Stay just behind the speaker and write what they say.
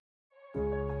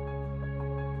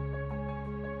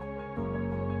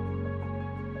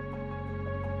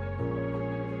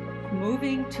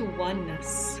Moving to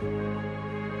oneness.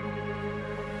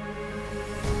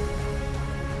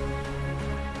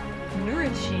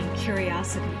 Nourishing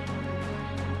curiosity.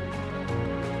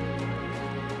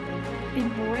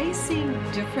 Embracing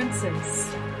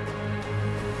differences.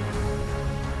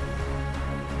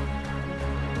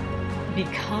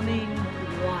 Becoming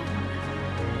one.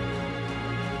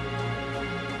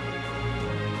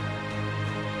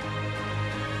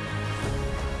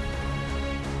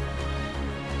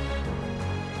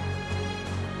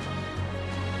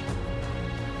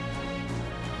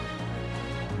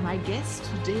 My guest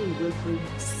today will bring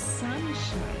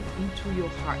sunshine into your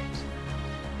heart.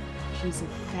 She's a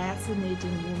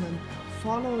fascinating woman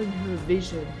following her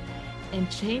vision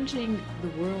and changing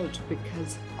the world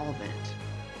because of it.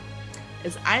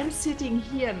 As I'm sitting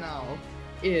here now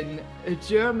in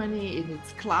Germany, and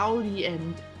it's cloudy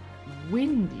and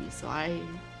windy, so I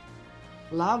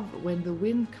love when the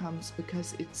wind comes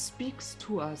because it speaks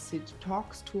to us, it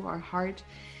talks to our heart,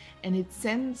 and it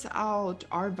sends out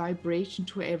our vibration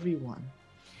to everyone.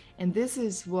 And this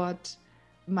is what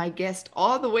my guest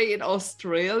all the way in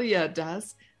Australia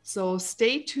does. So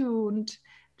stay tuned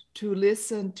to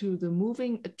listen to the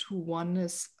Moving to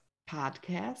Oneness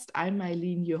podcast. I'm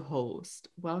Eileen, your host.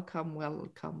 Welcome,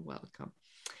 welcome, welcome.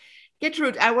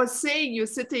 Gertrude, I was saying you're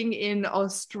sitting in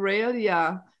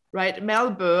Australia, right?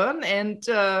 Melbourne, and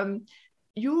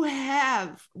you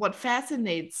have what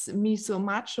fascinates me so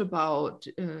much about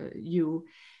you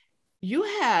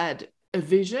had a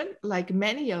vision like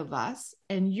many of us,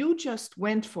 and you just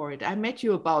went for it. I met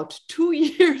you about 2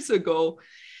 years ago,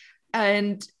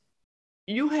 and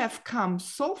you have come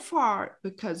so far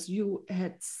because you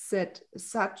had set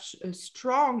such a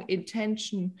strong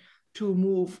intention to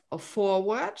move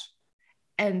forward,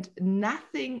 and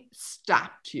nothing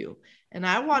stopped you. And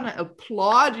I want to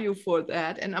applaud you for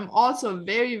that. And I'm also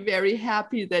very, very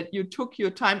happy that you took your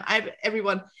time.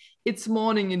 Everyone, it's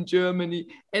morning in Germany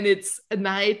and it's a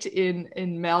night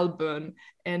in Melbourne.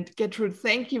 And Gertrude,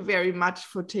 thank you very much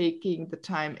for taking the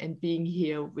time and being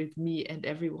here with me and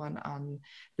everyone on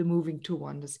the Moving to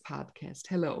Oneness podcast.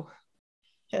 Hello.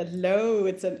 Hello,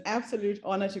 it's an absolute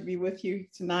honor to be with you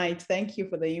tonight. Thank you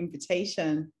for the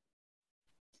invitation.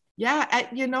 Yeah,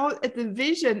 the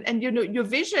vision, and your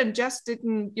vision just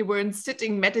you weren't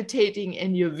sitting meditating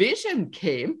and your vision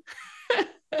came,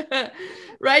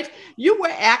 right? You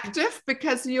were active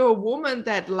because you're a woman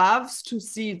that loves to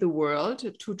see the world,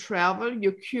 to travel.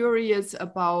 You're curious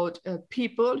about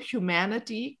people,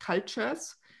 humanity,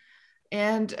 cultures.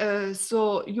 And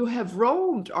so you have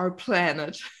roamed our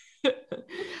planet,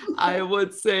 I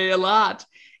would say a lot.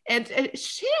 And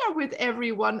share with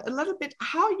everyone a little bit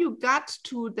how you got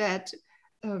to that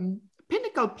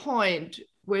pinnacle point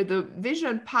where the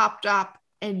vision popped up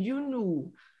and you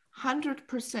knew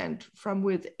 100% from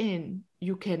within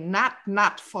you cannot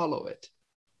not follow it.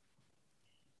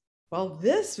 Well,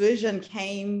 this vision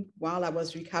came while I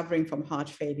was recovering from heart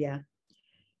failure.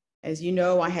 As you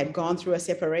know, I had gone through a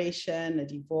separation, a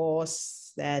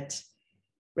divorce that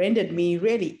rendered me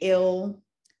really ill.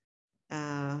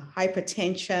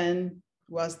 Hypertension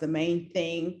was the main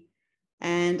thing.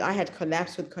 And I had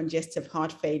collapsed with congestive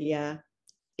heart failure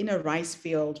in a rice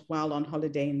field while on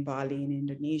holiday in Bali in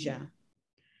Indonesia.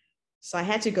 So I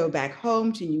had to go back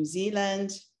home to New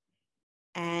Zealand.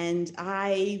 And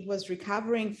I was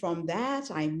recovering from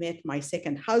that. I met my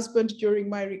second husband during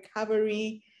my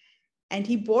recovery. And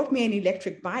he bought me an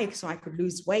electric bike so I could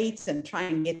lose weight and try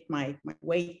and get my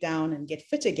weight down and get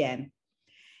fit again.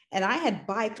 And I had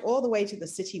biked all the way to the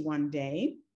city one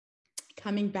day.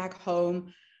 Coming back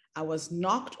home, I was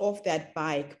knocked off that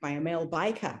bike by a male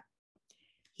biker.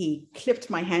 He clipped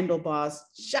my handlebars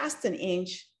just an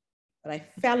inch, but I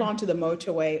fell onto the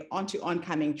motorway, onto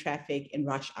oncoming traffic in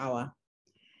rush hour.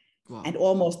 Wow. And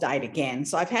almost died again.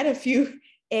 So I've had a few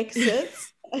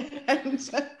exits. And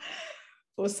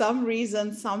for some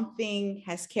reason, something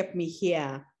has kept me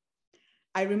here.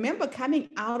 I remember coming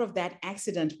out of that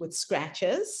accident with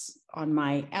scratches on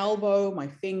my elbow, my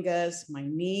fingers, my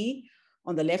knee,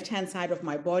 on the left-hand side of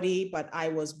my body, but I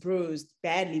was bruised,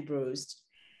 badly bruised.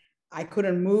 I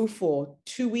couldn't move for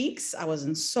 2 weeks. I was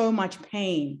in so much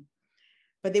pain.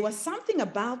 But there was something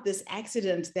about this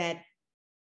accident that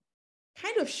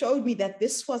kind of showed me that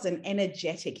this was an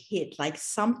energetic hit, like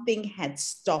something had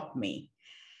stopped me.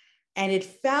 And it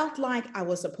felt like I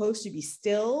was supposed to be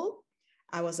still.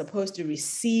 I was supposed to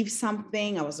receive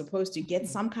something. I was supposed to get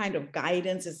some kind of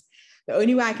guidance. Is the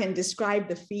only way I can describe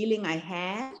the feeling I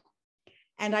had.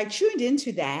 And I tuned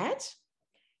into that.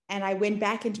 And I went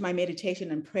back into my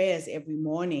meditation and prayers every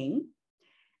morning.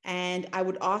 And I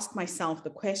would ask myself the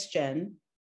question,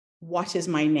 what is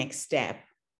my next step?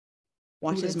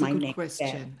 What Oh, is that's a my good next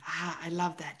step? question. I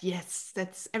love that. Yes,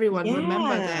 that's everyone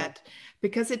remember Yeah, that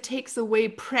because it takes away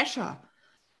pressure,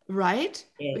 right?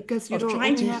 yes. Because you Of don't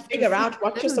trying only to have to figure think out a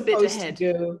what you're little bit supposed to ahead.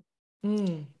 do. Mm,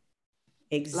 love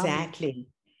it. Exactly.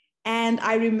 And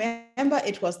I remember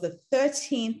it was the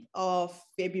 13th of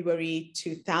February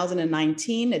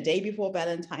 2019, a day before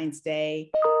Valentine's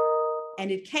Day. And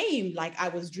it came like I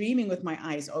was dreaming with my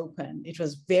eyes open. It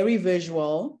was very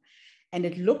visual and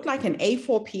it looked like an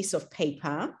A4 piece of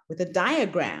paper with a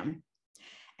diagram.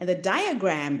 And the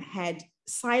diagram had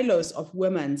silos of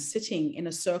women sitting in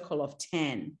a circle of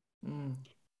 10. Mm.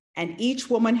 And each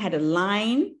woman had a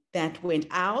line that went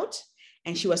out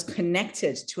and she was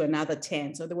connected to another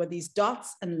 10. So there were these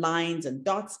dots and lines and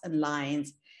dots and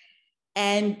lines.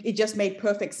 And it just made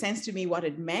perfect sense to me what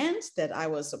it meant that I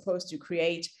was supposed to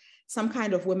create some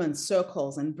kind of women's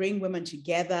circles and bring women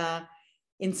together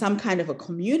in some kind of a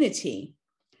community.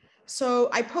 So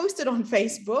I posted on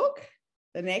Facebook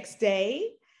the next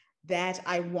day that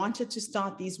I wanted to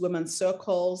start these women's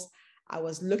circles. I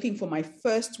was looking for my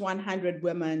first 100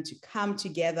 women to come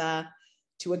together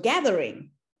to a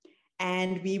gathering.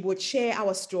 And we would share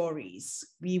our stories.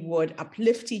 We would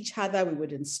uplift each other. We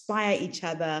would inspire each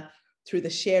other through the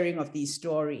sharing of these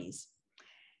stories.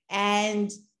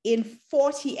 And in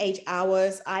 48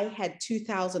 hours, I had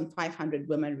 2,500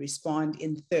 women respond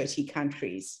in 30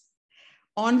 countries.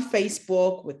 On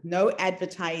Facebook with no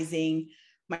advertising,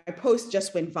 my post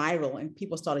just went viral and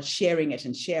people started sharing it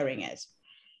and sharing it.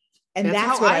 And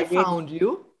That's how what I really found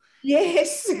you.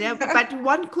 Yes. Yeah, but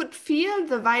one could feel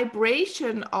the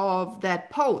vibration of that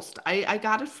post. I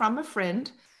got it from a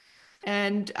friend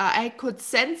and I could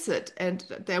sense it. And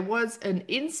there was an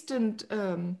instant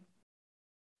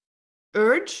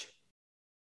urge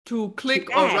to click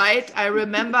or That write. I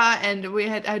remember, and I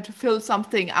had to fill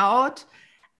something out.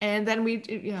 And then we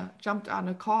jumped on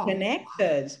a call.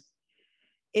 connected.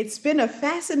 It's been a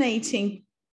fascinating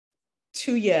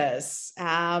 2 years.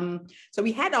 So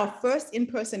we had our first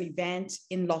in-person event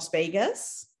in Las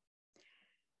Vegas.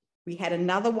 We had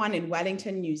another one in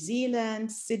Wellington, New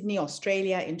Zealand, Sydney,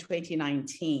 Australia in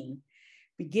 2019.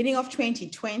 Beginning of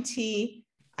 2020,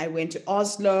 I went to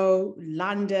Oslo,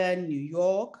 London, New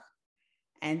York,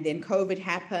 and then COVID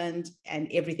happened and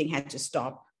everything had to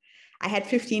stop. I had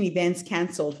 15 events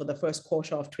canceled for the first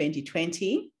quarter of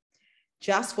 2020,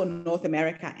 just for North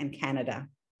America and Canada.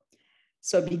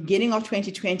 So beginning of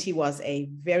 2020 was a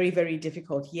very, very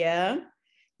difficult year.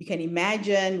 You can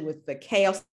imagine with the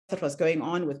chaos that was going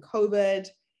on with COVID,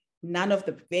 none of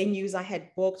the venues I had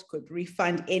booked could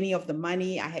refund any of the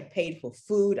money I had paid for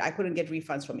food. I couldn't get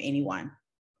refunds from anyone.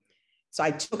 So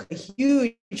I took a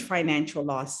huge financial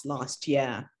loss last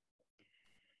year.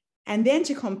 And then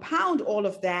to compound all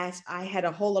of that, I had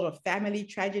a whole lot of family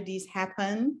tragedies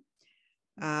happen.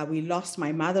 We lost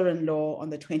my mother-in-law on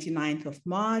the 29th of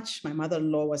March. My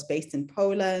mother-in-law was based in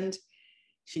Poland.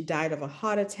 She died of a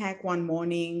heart attack one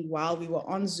morning while we were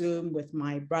on Zoom with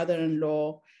my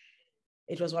brother-in-law.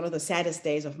 It was one of the saddest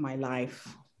days of my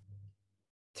life.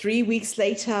 3 weeks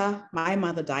later, my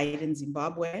mother died in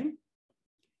Zimbabwe.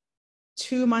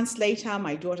 2 months later,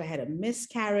 my daughter had a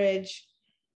miscarriage.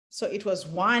 So it was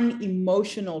one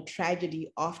emotional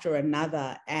tragedy after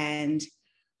another. And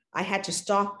I had to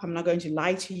stop. I'm not going to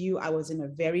lie to you. I was in a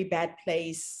very bad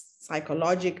place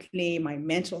psychologically. My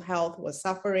mental health was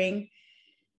suffering.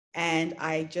 And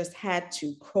I just had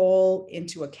to crawl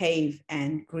into a cave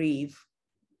and grieve.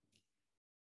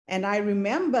 And I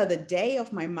remember the day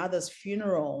of my mother's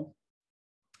funeral,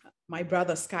 my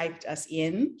brother Skyped us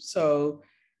in. So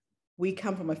we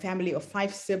come from a family of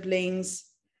 5 siblings.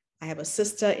 I have a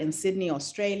sister in Sydney,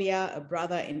 Australia, a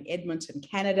brother in Edmonton,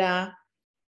 Canada.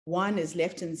 One is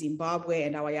left in Zimbabwe,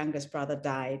 and our youngest brother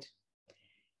died.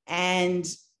 And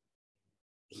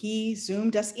he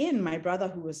Zoomed us in. My brother,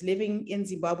 who was living in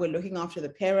Zimbabwe, looking after the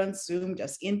parents, Zoomed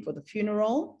us in for the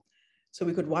funeral so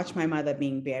we could watch my mother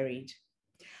being buried.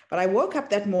 But I woke up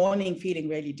that morning feeling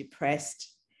really depressed.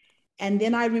 And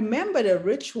then I remembered a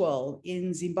ritual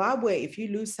in Zimbabwe. If you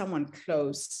lose someone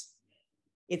close,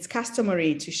 it's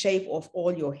customary to shave off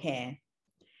all your hair,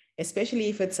 especially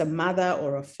if it's a mother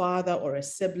or a father or a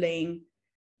sibling.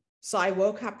 So I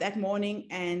woke up that morning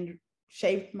and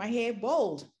shaved my hair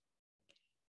bald.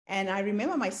 And I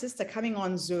remember my sister coming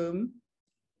on Zoom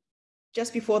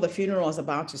just before the funeral was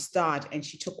about to start. And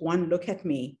she took one look at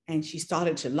me and she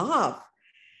started to laugh.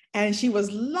 And she was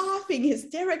laughing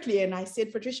hysterically. And I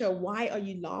said, Patricia, why are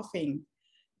you laughing?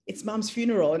 It's Mom's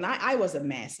funeral. And I was a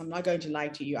mess. I'm not going to lie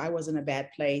to you. I was in a bad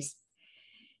place.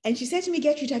 And she said to me,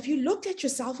 Gertrude, have you looked at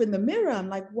yourself in the mirror? I'm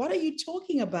like, what are you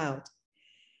talking about?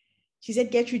 She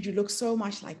said, Gertrude, you look so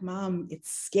much like mom. It's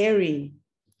scary.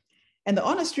 And the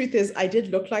honest truth is, I did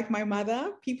look like my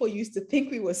mother. People used to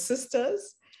think we were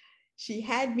sisters. She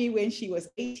had me when she was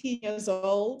 18 years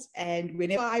old. And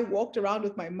whenever I walked around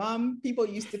with my mom, people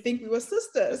used to think we were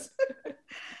sisters.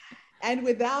 And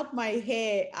without my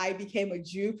hair, I became a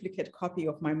duplicate copy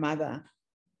of my mother.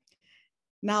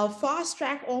 Now, fast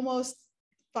track almost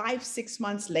 5-6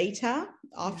 months later,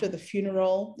 after the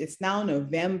funeral, it's now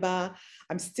November,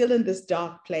 I'm still in this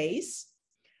dark place.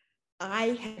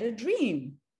 I had a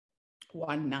dream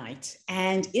one night.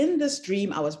 And in this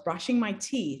dream, I was brushing my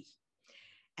teeth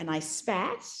and I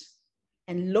spat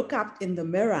and looked up in the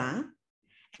mirror,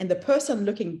 and the person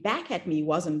looking back at me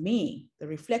wasn't me. The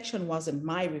reflection wasn't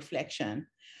my reflection,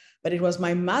 but it was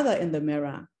my mother in the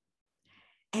mirror.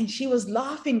 And she was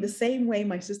laughing the same way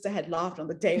my sister had laughed on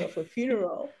the day of her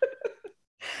funeral.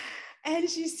 And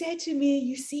she said to me,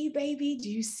 you see, baby, do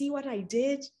you see what I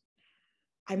did?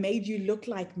 I made you look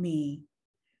like me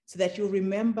so that you'll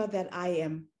remember that I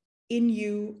am in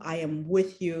you, I am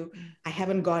with you, I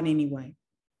haven't gone anywhere.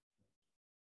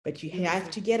 But you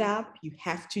have to get up, you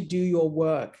have to do your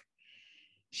work.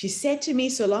 She said to me,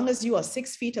 so long as you are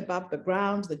 6 feet above the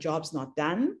ground, the job's not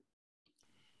done.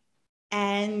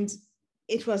 And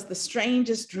it was the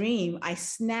strangest dream. I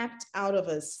snapped out of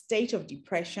a state of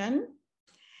depression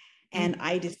and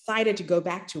I decided to go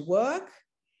back to work,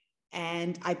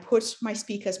 and I put my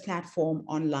speakers platform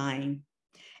online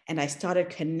and I started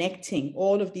connecting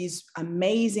all of these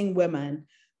amazing women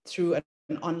through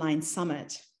an online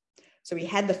summit. So we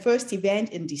had the first event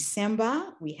in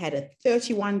December. We had a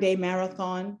 31-day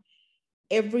marathon.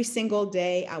 Every single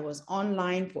day, I was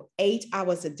online for 8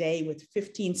 hours a day with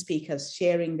 15 speakers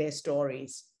sharing their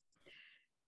stories.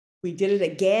 We did it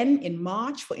again in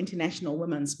March for International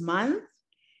Women's Month,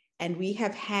 and we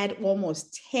have had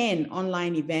almost 10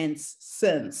 online events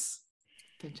since.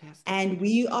 Fantastic. And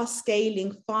we are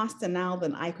scaling faster now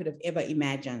than I could have ever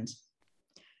imagined.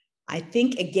 I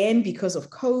think, again, because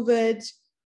of COVID,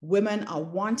 women are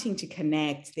wanting to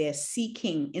connect. They're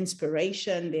seeking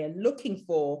inspiration. They're looking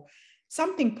for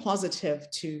something positive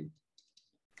to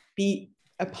be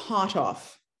a part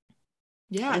of.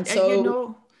 Yeah, and so, you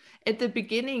know, at the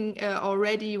beginning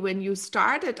already, when you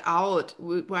started out,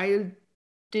 why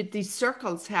did these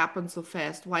circles happen so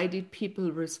fast? Why did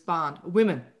people respond?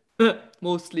 Women,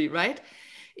 mostly, right?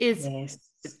 yes.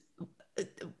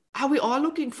 Are we all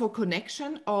looking for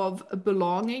connection of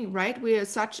belonging, right? We are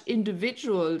such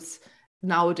individuals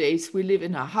nowadays. We live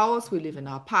in a house, we live in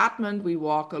an apartment, we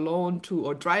walk alone to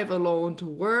or drive alone to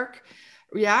work.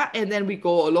 Yeah, and then we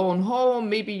go alone home.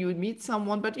 Maybe you meet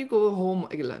someone, but you go home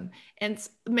again. And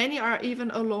many are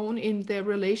even alone in their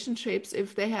relationships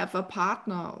if they have a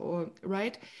partner, or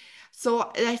right.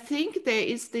 So I think there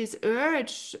is this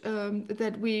urge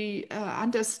that we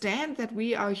understand that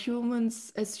we are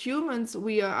humans. As humans,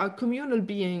 we are communal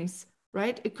beings,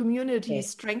 right? A community Yes.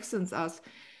 strengthens us.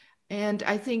 And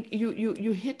I think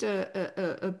you hit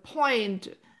a point,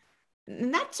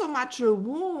 not so much a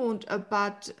wound,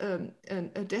 but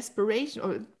a desperation,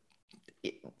 or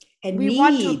we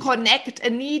want to connect, a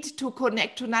need to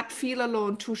connect, to not feel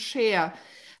alone, to share,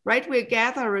 right? We're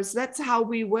gatherers. That's how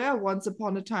we were once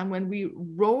upon a time when we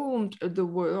roamed the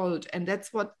world. And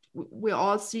that's what we're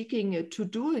all seeking to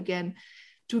do again,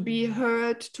 to be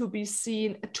heard, to be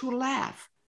seen, to laugh.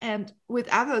 And with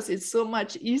others, it's so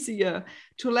much easier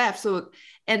to laugh. So,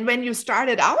 and when you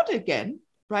started out again,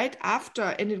 right after,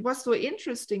 and it was so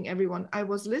interesting, everyone, I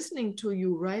was listening to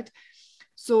you, right?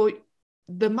 So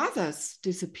the mothers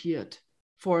disappeared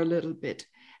for a little bit.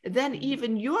 Then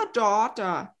even your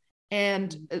daughter,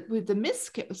 and with the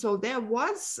miscarriage, so there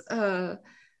was a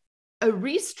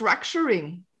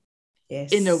restructuring,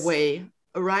 yes, in a way,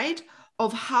 right?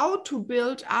 Of how to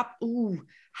build up,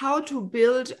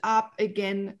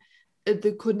 again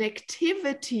the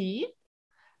connectivity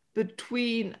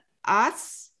between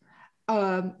us,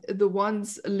 the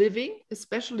ones living,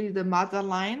 especially the mother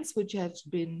lines, which have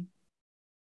been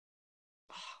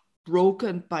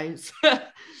broken by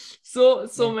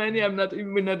so many.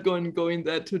 We're not going to go in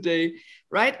that today,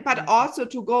 right? But also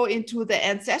to go into the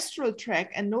ancestral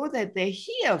track and know that they're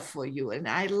here for you. And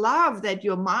I love that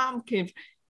your mom came,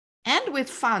 and with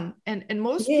fun. And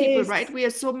most people, right, we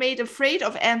are so made afraid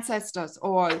of ancestors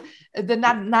or the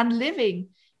non-living.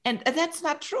 And that's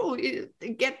not true.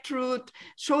 Gertrude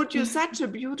showed you such a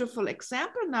beautiful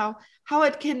example now, how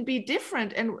it can be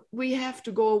different. And we have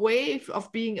to go away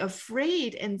of being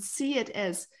afraid and see it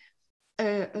as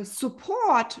a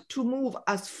support to move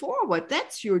us forward.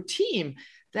 That's your team.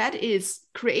 that is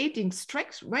creating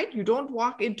strength, right? You don't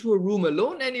walk into a room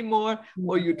alone anymore,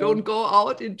 or you don't go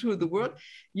out into the world.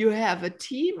 You have a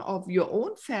team of your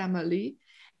own family.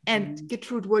 And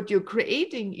Gertrude, what you're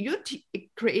creating,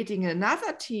 creating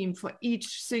another team for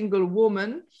each single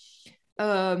woman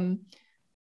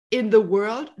in the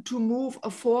world to move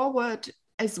forward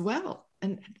as well.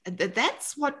 And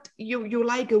that's what you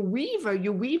like a weaver,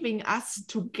 you're weaving us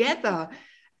together.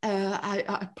 I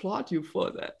applaud you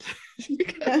for that.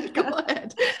 Go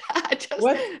ahead.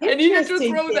 I needed to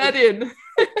throw that in.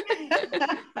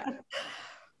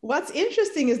 What's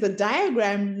interesting is the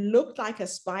diagram looked like a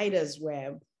spider's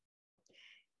web.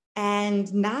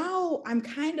 And now I'm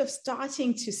kind of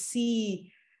starting to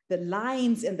see the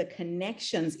lines and the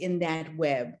connections in that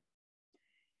web.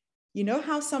 You know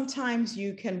how sometimes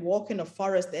you can walk in a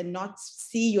forest and not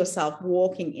see yourself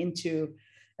walking into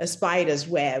a spider's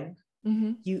web?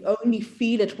 Mm-hmm. You only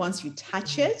feel it once you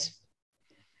touch it.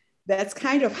 That's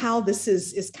kind of how this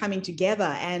is coming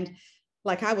together. And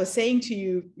like I was saying to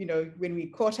you, you know, when we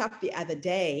caught up the other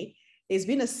day, there's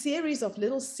been a series of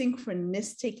little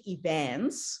synchronistic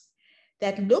events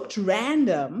that looked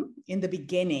random in the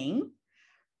beginning,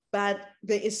 but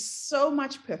there is so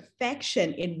much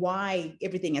perfection in why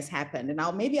everything has happened.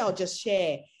 And maybe I'll just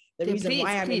share the reason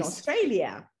why I'm in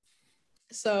Australia.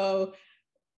 So,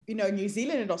 you know, New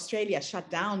Zealand and Australia shut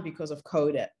down because of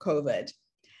COVID.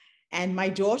 And my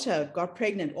daughter got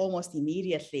pregnant almost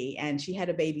immediately, and she had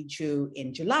a baby due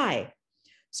in July.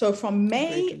 So from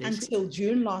May until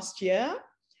June last year,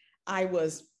 I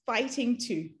was fighting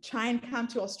to try and come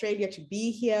to Australia to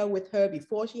be here with her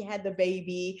before she had the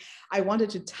baby. I wanted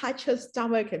to touch her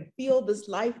stomach and feel this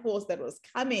life force that was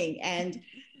coming, and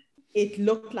it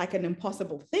looked like an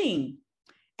impossible thing.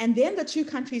 And then the two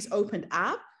countries opened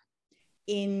up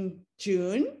in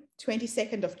June,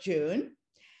 22nd of June,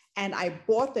 and I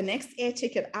bought the next air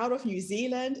ticket out of New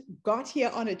Zealand, got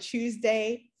here on a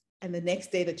Tuesday, and the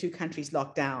next day the two countries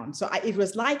locked down. So it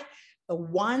was like a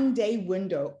one-day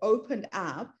window opened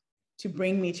up to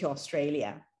bring me to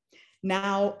Australia.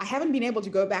 Now, I haven't been able to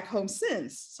go back home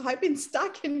since. So I've been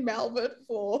stuck in Melbourne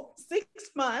for 6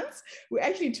 months. We're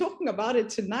actually talking about it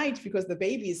tonight because the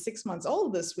baby is 6 months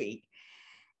old this week.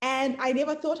 And I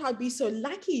never thought I'd be so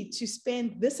lucky to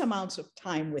spend this amount of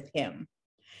time with him.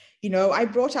 You know, I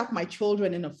brought up my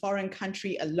children in a foreign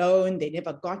country alone. They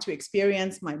never got to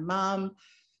experience my mom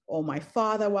or my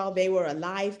father while they were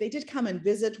alive. They did come and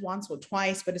visit once or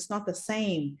twice, but it's not the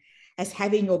same as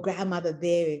having your grandmother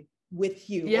there with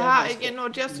you. Yeah, you know,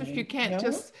 just if you can't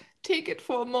just take it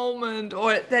for a moment,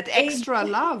 or that extra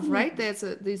love, right? There's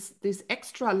this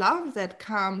extra love that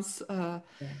comes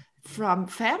from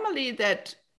family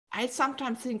that I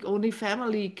sometimes think only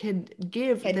family can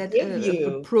give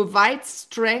provides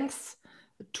strength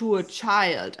to a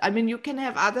child. I mean, you can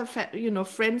have other,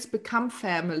 friends become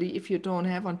family if you don't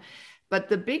have one. But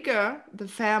the bigger the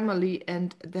family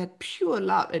and that pure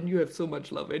love, and you have so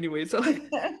much love anyway. So,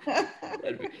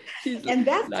 and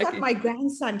that's what my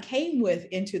grandson came with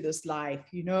into this life.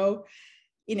 You know,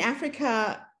 in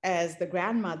Africa, as the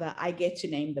grandmother, I get to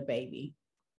name the baby.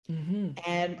 Mm-hmm.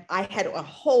 And I had a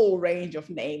whole range of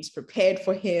names prepared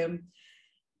for him.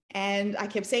 And I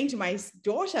kept saying to my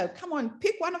daughter, come on,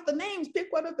 pick one of the names.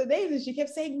 And she kept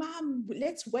saying, Mom,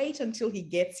 let's wait until he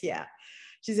gets here.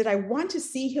 She said, I want to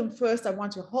see him first. I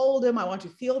want to hold him. I want to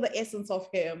feel the essence of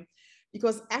him,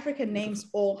 because African names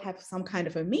all have some kind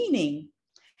of a meaning.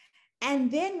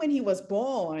 And then when he was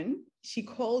born, she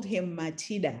called him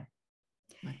Matida.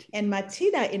 And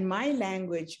Matida in my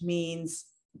language means,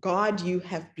 God, you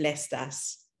have blessed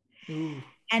us. Mm.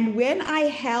 And when I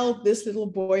held this little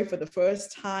boy for the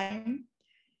first time,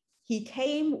 he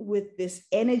came with this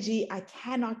energy I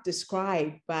cannot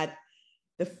describe, but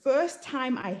the first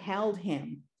time I held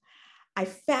him, I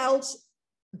felt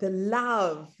the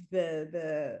love,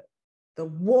 the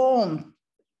warmth,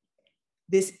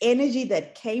 this energy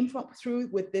that came through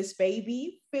with this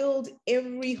baby filled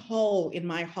every hole in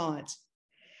my heart.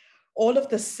 All of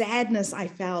the sadness I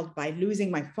felt by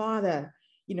losing my father,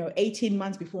 18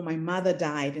 months before my mother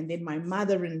died, and then my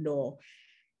mother-in-law,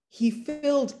 he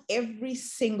filled every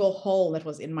single hole that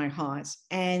was in my heart.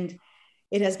 And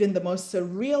it has been the most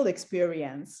surreal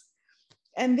experience.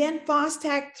 And then fast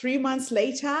tag 3 months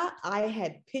later, I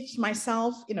had pitched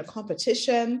myself in a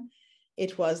competition.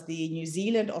 It was the New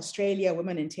Zealand Australia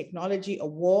Women in Technology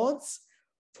Awards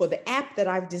for the app that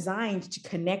I've designed to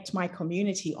connect my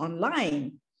community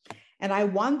online. And I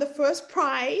won the first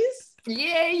prize.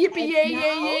 Yay, yippee,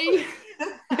 yay.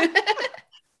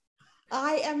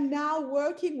 I am now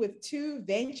working with 2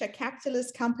 venture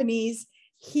capitalist companies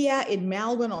here in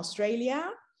Melbourne,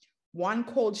 Australia, one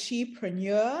called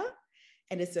Shepreneur,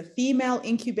 and it's a female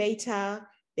incubator.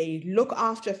 They look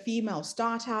after female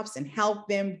startups and help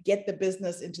them get the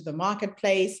business into the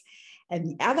marketplace. And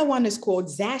the other one is called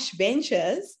Zash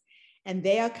Ventures, and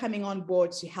they are coming on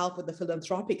board to help with the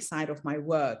philanthropic side of my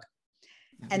work.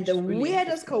 And the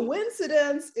weirdest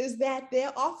coincidence is that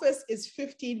their office is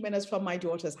 15 minutes from my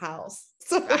daughter's house.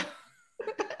 So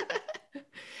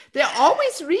there are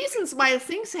always reasons why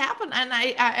things happen. And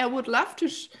I would love to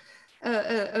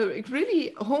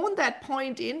really hone that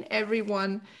point in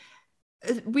everyone.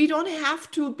 We don't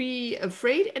have to be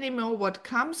afraid anymore what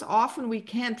comes. Often we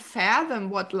can't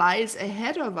fathom what lies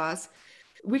ahead of us.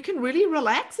 We can really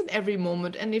relax in every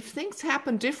moment. And if things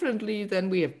happen differently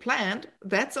than we have planned,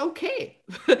 that's okay.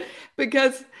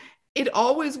 Because it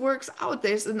always works out.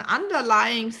 There's an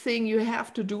underlying thing you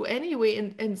have to do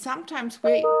anyway. And sometimes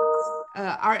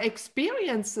our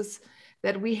experiences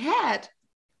that we had,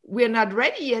 we're not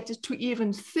ready yet to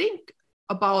even think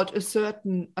about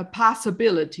a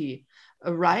possibility.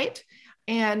 Right?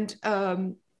 And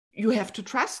you have to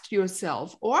trust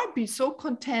yourself or be so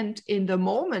content in the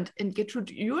moment. And Gertrude,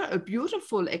 you're a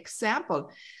beautiful example.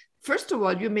 First of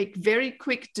all, you make very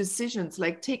quick decisions,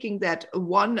 like taking that a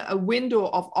window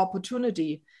of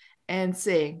opportunity and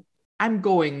saying, I'm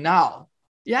going now.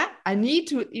 Yeah, I need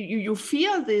to, you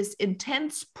feel this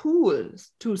intense pull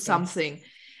to something. Yes.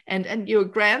 And your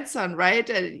grandson, right?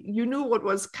 You knew what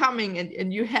was coming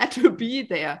and you had to be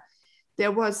there.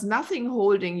 There was nothing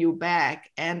holding you back.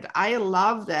 And I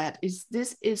love that.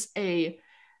 This is a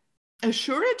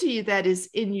surety that is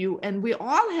in you. And we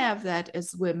all have that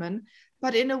as women.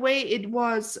 But in a way, it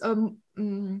was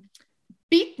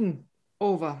beaten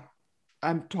over.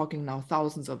 I'm talking now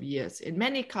thousands of years in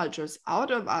many cultures out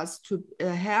of us to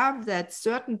have that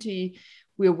certainty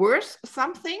we're worth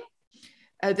something,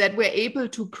 that we're able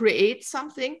to create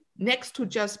something next to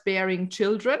just bearing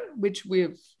children, which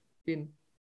we've been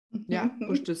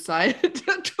pushed aside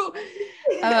to,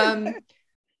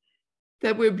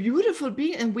 that we're beautiful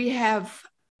beings and we have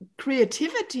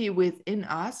creativity within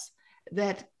us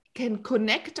that can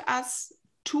connect us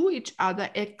to each other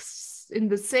in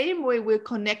the same way we're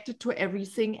connected to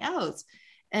everything else.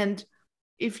 And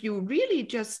if you really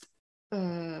just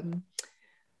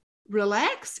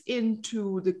relax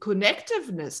into the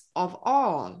connectiveness of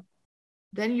all,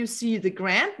 then you see the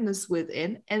grandness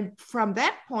within. And from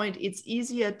that point, it's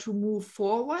easier to move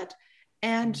forward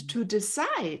and to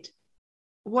decide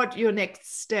what your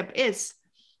next step is.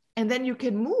 And then you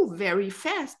can move very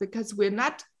fast because we're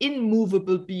not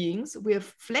immovable beings. We're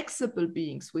flexible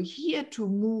beings. We're here to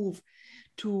move,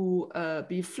 to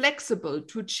be flexible,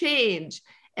 to change,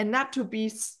 and not to be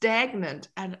stagnant.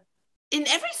 And in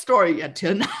every story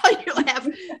until now you have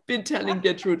been telling,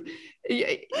 Gertrude,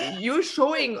 you're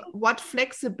showing what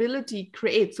flexibility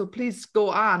creates. So please go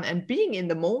on and being in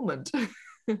the moment.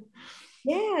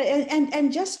 Yeah,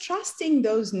 and just trusting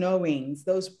those knowings,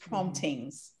 those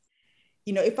promptings.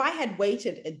 You know, if I had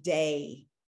waited a day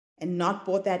and not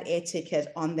bought that air ticket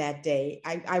on that day,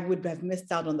 I would have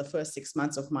missed out on the first 6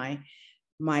 months of my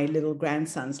little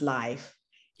grandson's life.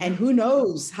 And who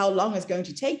knows how long it's going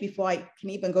to take before I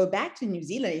can even go back to New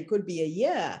Zealand. It could be a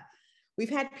year. We've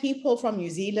had people from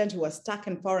New Zealand who are stuck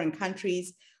in foreign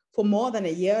countries for more than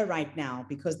a year right now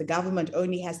because the government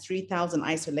only has 3,000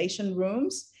 isolation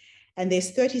rooms. And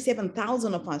there's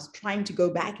 37,000 of us trying to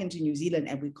go back into New Zealand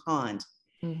and we can't.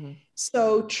 Mm-hmm.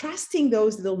 So trusting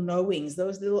those little knowings,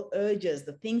 those little urges,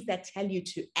 the things that tell you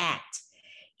to act,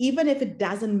 even if it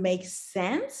doesn't make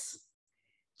sense,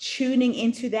 tuning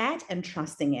into that and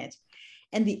trusting it.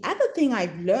 And the other thing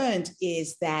I've learned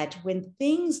is that when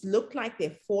things look like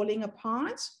they're falling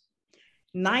apart,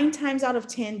 9 times out of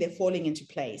 10, they're falling into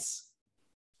place.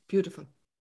 Beautiful.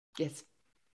 Yes.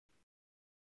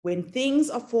 When things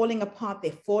are falling apart,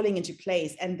 they're falling into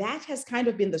place. And that has kind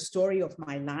of been the story of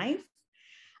my life.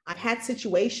 I've had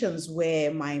situations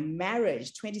where my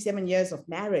marriage, 27 years of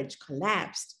marriage,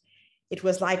 collapsed. It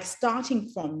was like starting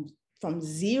from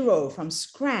zero, from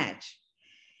scratch.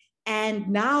 And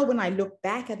now when I look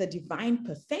back at the divine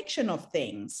perfection of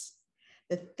things,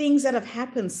 the things that have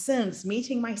happened since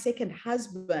meeting my second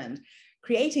husband,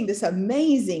 creating this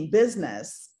amazing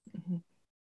business,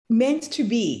 meant to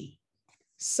be.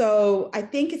 So I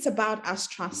think it's about us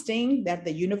trusting that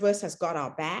the universe has got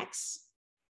our backs,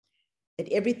 that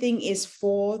everything is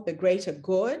for the greater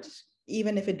good,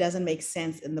 even if it doesn't make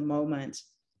sense in the moment.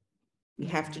 We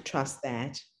have to trust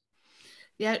that.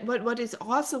 Yeah, but what is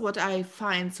also what I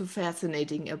find so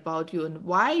fascinating about you and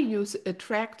why you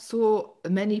attract so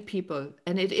many people,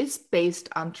 and it is based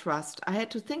on trust. I had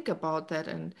to think about that,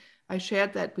 and I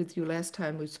shared that with you last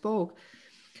time we spoke.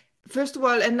 First of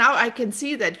all, and now I can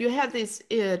see that you have this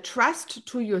trust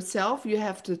to yourself. You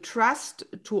have to trust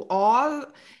to all.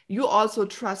 You also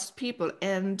trust people.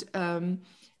 And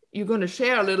you're going to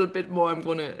share a little bit more. I'm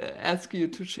going to ask you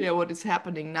to share what is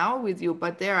happening now with you.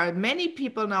 But there are many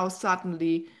people now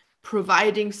suddenly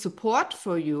providing support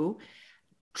for you,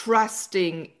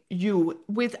 trusting you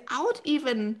without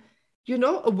even,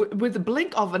 with a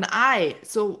blink of an eye.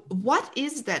 So what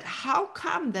is that? How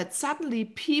come that suddenly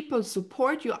people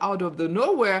support you out of the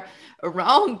nowhere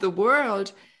around the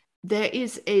world? There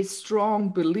is a strong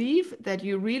belief that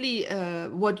you really,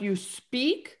 what you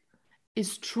speak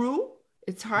is true.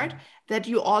 It's hard that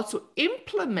you also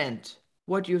implement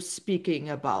what you're speaking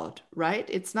about, right?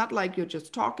 It's not like you're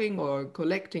just talking or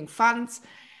collecting funds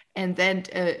and then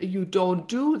you don't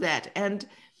do that. And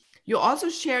you also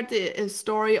shared the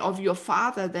story of your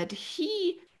father, that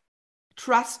he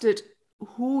trusted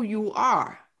who you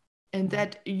are and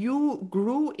that you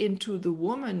grew into the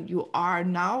woman you are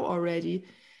now already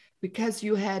because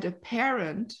you had a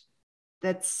parent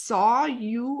that saw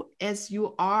you as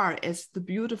you are, as the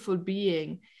beautiful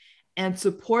being, and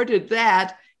supported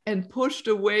that and pushed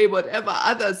away whatever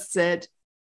others said.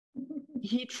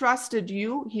 He trusted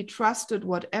you. He trusted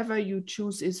whatever you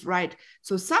choose is right.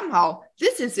 So somehow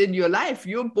this is in your life.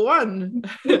 You're born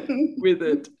with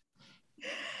it.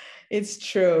 It's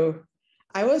true.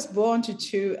 I was born to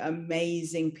two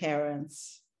amazing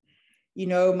parents.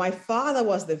 My father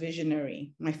was the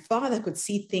visionary. My father could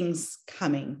see things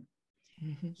coming.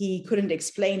 Mm-hmm. He couldn't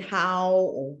explain how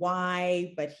or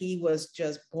why, but he was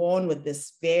just born with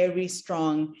this very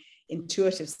strong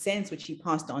intuitive sense, which he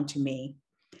passed on to me.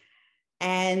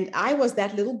 And I was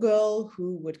that little girl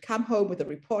who would come home with a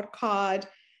report card,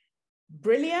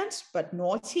 brilliant, but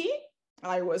naughty.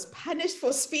 I was punished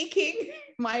for speaking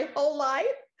my whole life.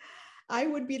 I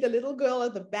would be the little girl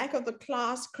at the back of the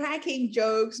class, cracking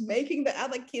jokes, making the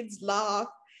other kids laugh,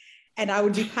 and I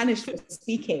would be punished for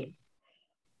speaking.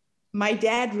 My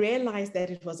dad realized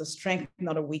that it was a strength,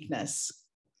 not a weakness.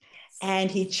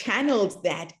 And he channeled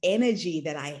that energy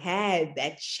that I had,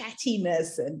 that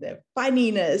chattiness and the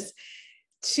funniness,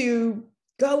 to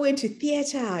go into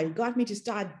theater. He got me to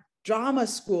start drama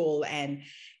school and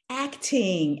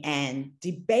acting and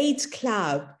debate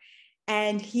club.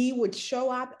 And he would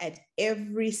show up at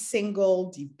every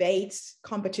single debate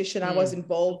competition I was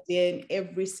involved in,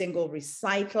 every single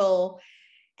recital.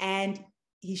 And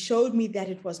he showed me that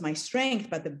it was my strength.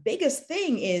 But the biggest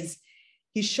thing is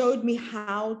he showed me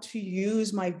how to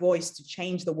use my voice to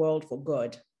change the world for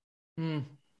good.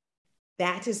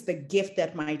 That is the gift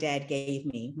that my dad gave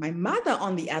me. My mother,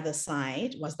 on the other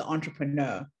side, was the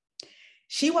entrepreneur.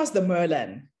 She was the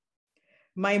Merlin.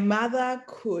 My mother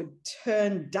could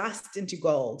turn dust into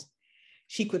gold.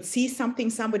 She could see something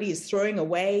somebody is throwing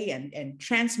away and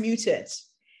transmute it.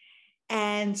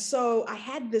 And so I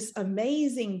had this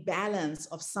amazing balance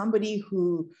of somebody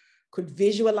who could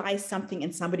visualize something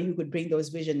and somebody who could bring those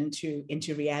visions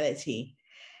into reality.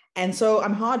 And so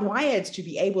I'm hardwired to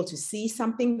be able to see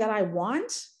something that I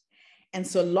want. And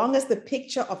so long as the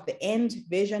picture of the end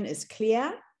vision is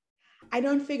clear, I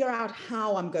don't figure out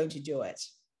how I'm going to do it.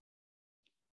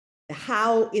 The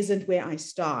how isn't where I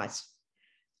start.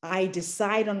 I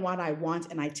decide on what I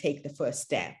want and I take the first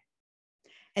step.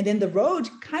 And then the road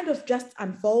kind of just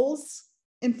unfolds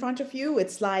in front of you.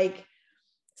 It's like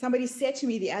somebody said to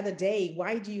me the other day,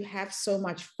 why do you have so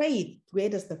much faith? Where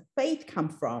does the faith come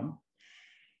from?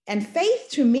 And faith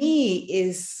to me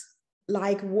is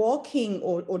like walking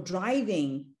or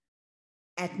driving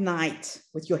at night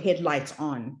with your headlights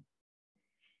on.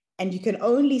 And you can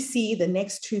only see the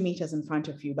next 2 meters in front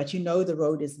of you, but you know the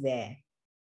road is there.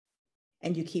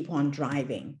 And you keep on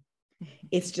driving.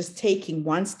 It's just taking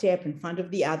one step in front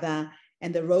of the other,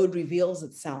 and the road reveals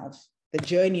itself. The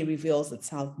journey reveals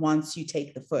itself once you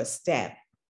take the first step.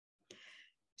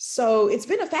 So it's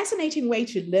been a fascinating way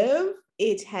to live.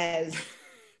 It has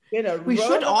been a we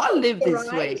should all live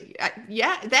this way.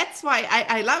 Yeah, that's why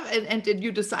I love it. And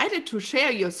you decided to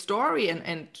share your story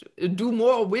and do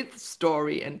more with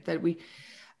story, and that we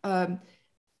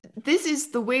this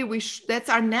is the way that's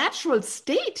our natural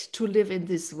state to live in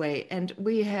this way. And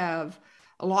we have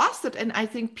lost it. And I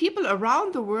think people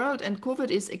around the world, and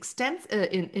COVID is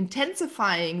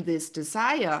intensifying this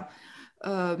desire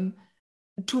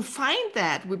to find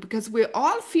that, because we're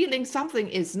all feeling something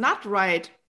is not right.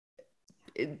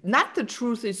 Not the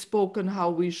truth is spoken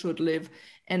how we should live.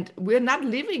 And we're not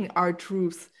living our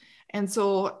truth. And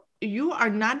so you are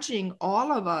nudging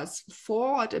all of us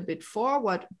forward, a bit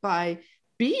forward, by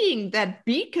being that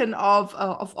beacon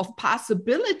of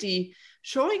possibility,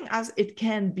 showing us it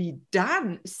can be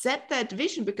done. Set that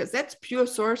vision, because that's pure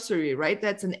sorcery, right?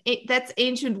 That's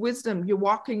ancient wisdom. You're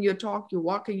walking your talk, you're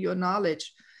walking your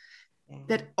knowledge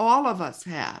that all of us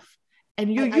have,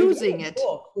 and you're using it.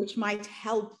 Book which might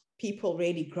help people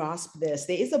really grasp this.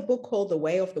 There is a book called The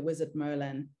Way of the Wizard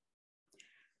Merlin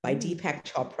by Deepak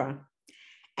Chopra,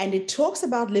 and it talks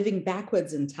about living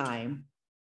backwards in time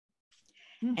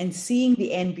and seeing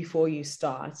the end before you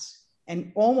start,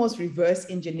 and almost reverse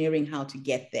engineering how to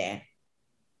get there.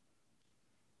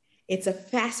 It's a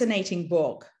fascinating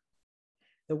book,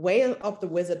 The Way of the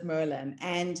Wizard Merlin.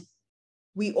 And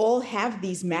we all have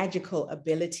these magical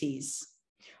abilities.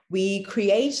 We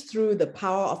create through the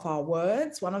power of our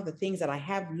words. One of the things that I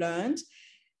have learned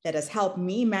that has helped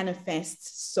me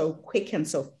manifest so quick and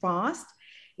so fast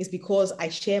is because I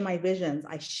share my visions,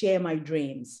 I share my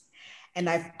dreams. And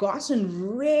I've gotten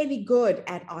really good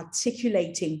at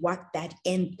articulating what that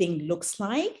end thing looks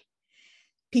like.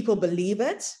 People believe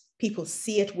it. People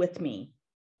see it with me.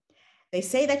 They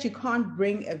say that you can't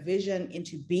bring a vision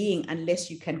into being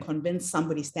unless you can convince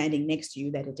somebody standing next to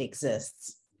you that it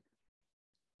exists.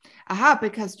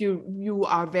 Because you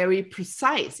are very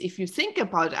precise. If you think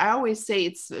about it, I always say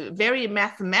it's very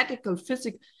mathematical,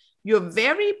 physics. You're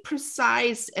very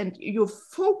precise and you're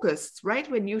focused, right?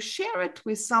 When you share it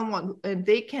with someone and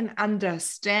they can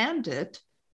understand it,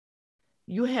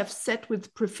 you have set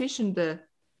with precision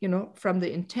from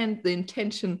the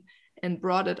intention, and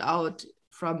brought it out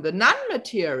from the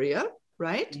non-material,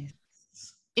 right?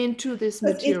 Yes. Into this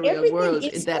material world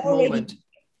in that moment.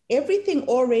 Everything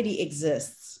already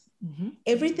exists. Mm-hmm.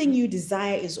 Everything you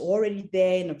desire is already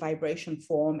there in a vibration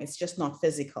form. It's just not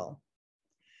physical.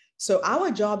 So our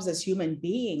jobs as human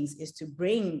beings is to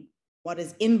bring what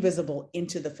is invisible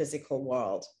into the physical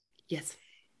world. Yes.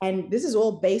 And this is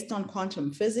all based on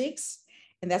quantum physics.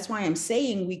 And that's why I'm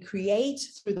saying we create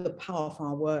through the power of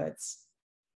our words.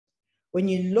 When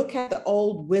you look at the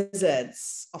old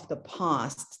wizards of the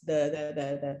past,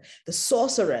 the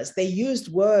sorcerers, they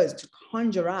used words to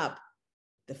conjure up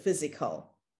the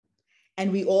physical.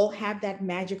 And we all have that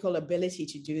magical ability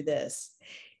to do this.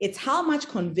 It's how much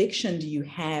conviction do you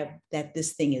have that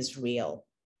this thing is real?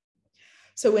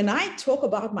 So when I talk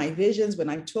about my visions, when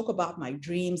I talk about my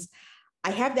dreams,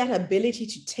 I have that ability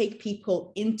to take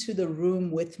people into the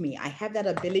room with me. I have that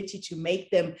ability to make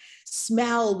them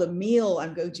smell the meal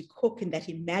I'm going to cook in that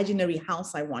imaginary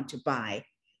house I want to buy.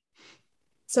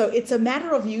 So it's a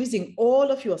matter of using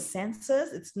all of your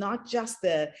senses. It's not just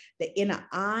the inner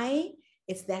eye.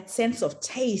 It's that sense of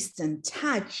taste and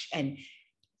touch, and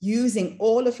using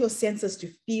all of your senses to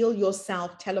feel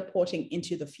yourself teleporting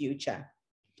into the future.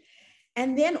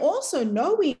 And then also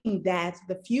knowing that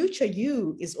the future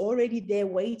you is already there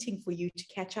waiting for you to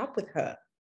catch up with her.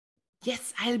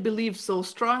 Yes, I believe so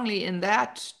strongly in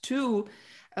that too.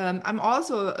 I'm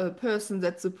also a person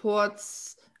that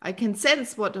supports, I can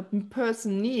sense what a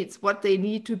person needs, what they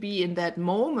need to be in that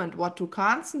moment, what to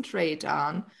concentrate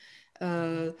on.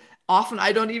 Often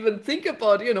I don't even think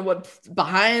about, what's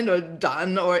behind or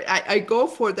done, or I go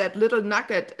for that little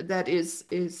nugget that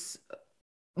is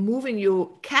moving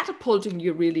you, catapulting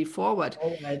you really forward.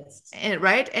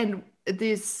 And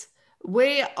this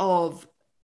way of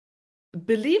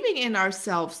believing in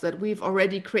ourselves that we've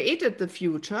already created the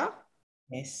future.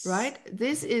 Yes. Right.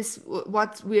 This is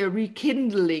what we're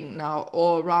rekindling now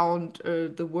all around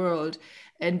the world.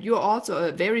 And you're also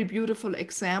a very beautiful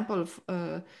example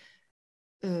of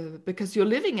because you're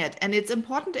living it. And it's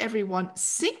important, everyone,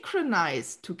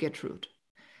 synchronize to Gertrude,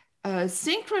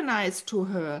 synchronize to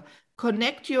her,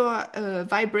 connect your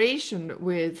vibration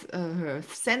with her,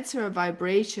 sense her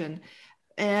vibration,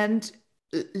 and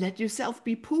let yourself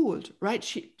be pulled, right?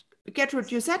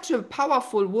 Gertrude, you're such a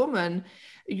powerful woman.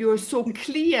 You're so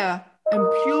clear and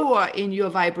pure in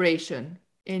your vibration,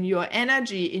 in your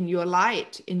energy, in your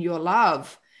light, in your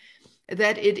love,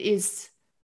 that it is,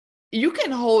 you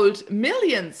can hold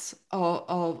millions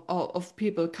of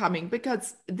people coming,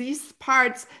 because these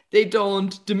parts, they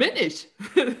don't diminish.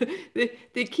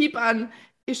 they keep on,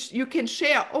 you can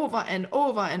share over and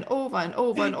over and over and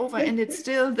over and over, and it's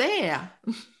still there.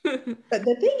 But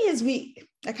the thing is,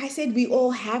 like I said, we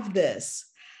all have this.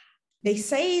 They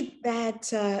say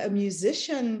that a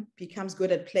musician becomes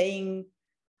good at playing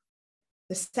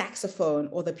the saxophone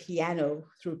or the piano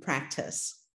through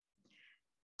practice.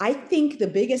 I think the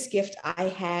biggest gift I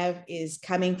have is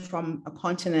coming from a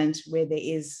continent where there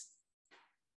is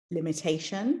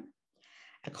limitation,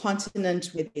 a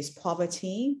continent where there's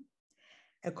poverty,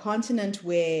 a continent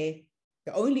where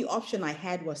the only option I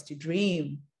had was to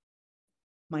dream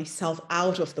myself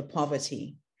out of the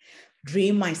poverty.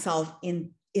 dream myself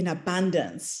in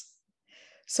abundance.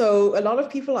 So a lot of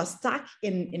people are stuck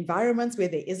in environments where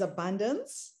there is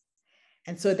abundance.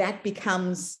 And so that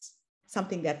becomes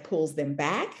something that pulls them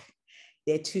back.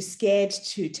 They're too scared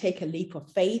to take a leap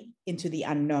of faith into the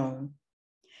unknown.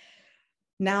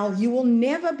 Now, you will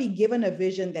never be given a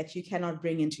vision that you cannot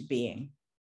bring into being.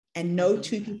 And no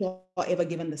two people are ever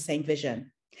given the same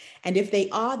vision. And if they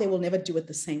are, they will never do it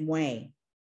the same way.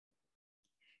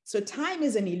 So time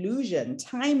is an illusion.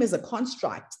 Time is a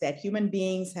construct that human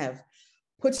beings have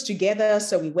put together.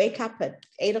 So we wake up at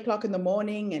 8 o'clock in the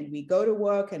morning and we go to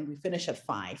work and we finish at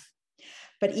 5.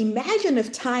 But imagine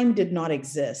if time did not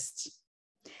exist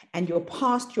and your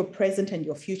past, your present, and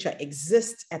your future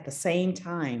exist at the same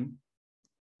time.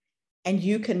 And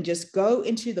you can just go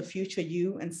into the future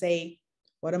you and say,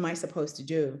 what am I supposed to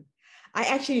do? I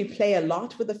actually play a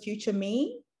lot with the future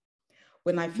me.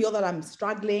 When I feel that I'm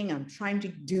struggling, I'm trying to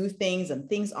do things and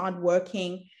things aren't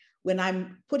working, when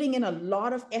I'm putting in a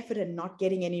lot of effort and not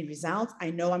getting any results,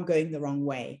 I know I'm going the wrong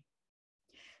way.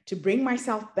 To bring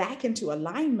myself back into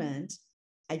alignment,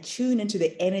 I tune into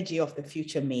the energy of the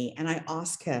future me and I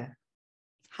ask her,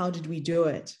 how did we do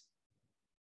it?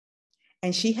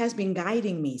 And she has been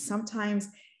guiding me. Sometimes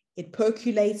it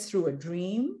percolates through a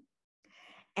dream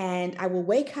and I will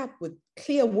wake up with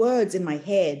clear words in my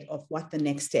head of what the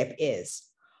next step is.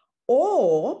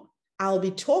 Or I'll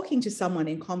be talking to someone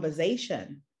in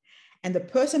conversation and the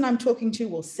person I'm talking to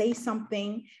will say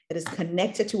something that is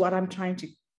connected to what I'm trying to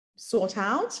sort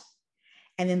out.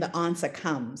 And then the answer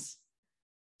comes.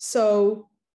 So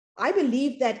I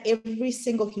believe that every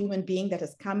single human being that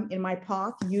has come in my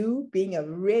path, you being a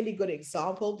really good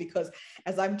example, because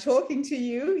as I'm talking to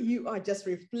you, you are just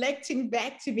reflecting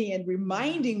back to me and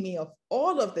reminding me of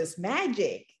all of this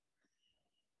magic.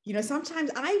 You know, sometimes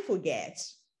I forget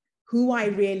who I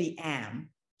really am.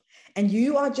 And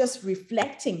you are just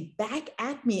reflecting back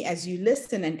at me as you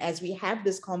listen and as we have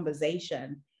this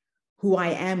conversation, who I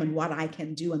am and what I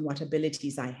can do and what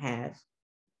abilities I have.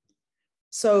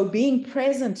 So being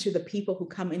present to the people who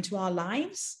come into our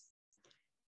lives,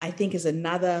 I think is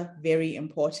another very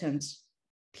important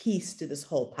piece to this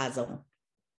whole puzzle.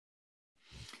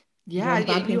 Yeah,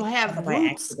 you have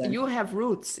roots. You have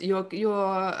roots.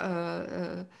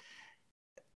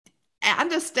 I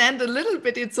understand a little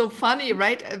bit. It's so funny,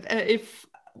 right?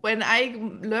 When I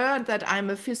learned that I'm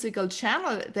a physical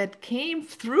channel, that came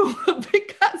through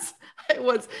because I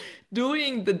was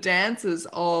doing the dances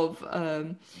of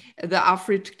the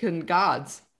African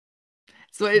gods.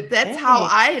 So that's how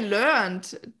I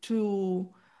learned to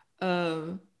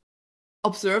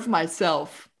observe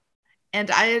myself.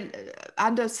 And I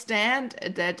understand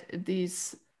that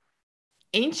this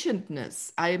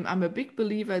ancientness, I'm a big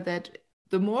believer that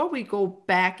the more we go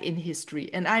back in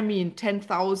history, and I mean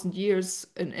 10,000 years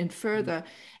and further,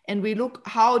 and we look,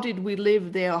 how did we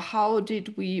live there? How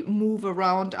did we move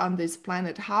around on this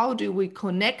planet? How do we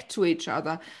connect to each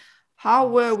other? How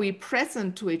were we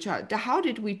present to each other? How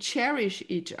did we cherish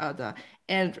each other?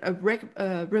 And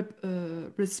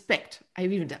respect. I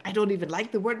don't even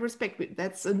like the word respect.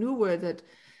 That's a new word that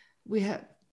we have.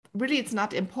 Really, it's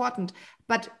not important.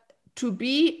 But to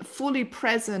be fully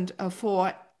present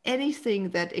for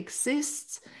anything that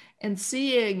exists and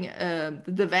seeing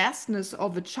the vastness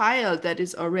of a child that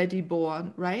is already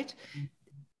born, right?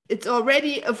 It's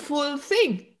already a full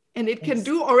thing and it can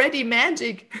do already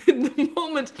magic in the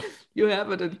moment you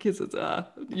have it and kisses.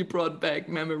 You brought back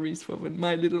memories from when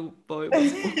my little boy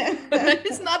was born.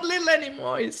 He's not little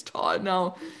anymore, he's tall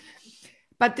now.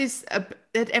 But this,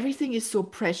 that everything is so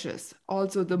precious.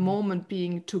 Also, the moment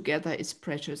being together is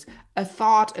precious. A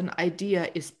thought, an idea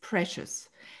is precious.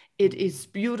 It is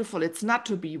beautiful. It's not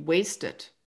to be wasted.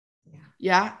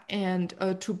 Yeah. And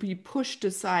to be pushed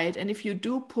aside. And if you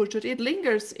do push it, it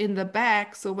lingers in the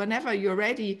back. So whenever you're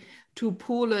ready to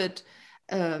pull it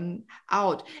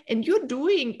out. And you're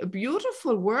doing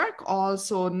beautiful work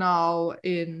also now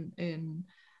in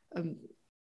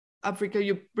Africa.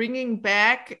 You're bringing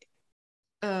back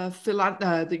your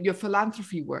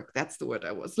philanthropy work. That's the word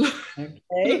I was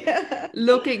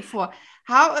looking for.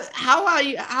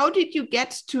 How did you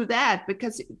get to that?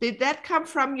 Because did that come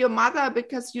from your mother?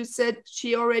 Because you said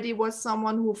she already was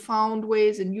someone who found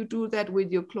ways, and you do that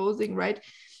with your clothing, right?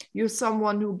 You're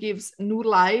someone who gives new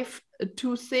life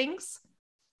to things,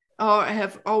 or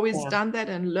have always done that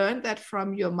and learned that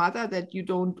from your mother, that you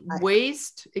don't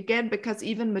waste, again, because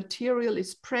even material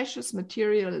is precious,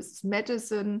 material is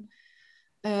medicine.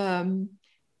 And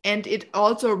it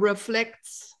also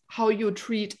reflects how you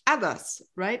treat others,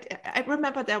 right? I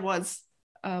remember there was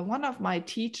one of my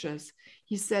teachers,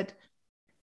 he said,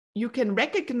 you can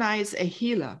recognize a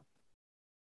healer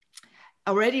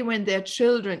already when they're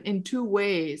children in two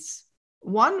ways.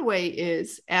 One way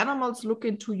is animals look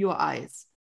into your eyes,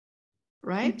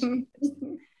 right?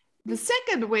 The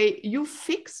second way, you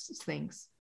fix things,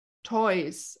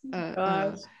 toys,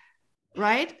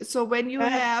 right? So when you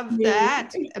have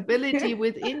that ability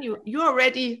within you, you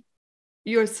already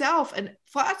yourself, and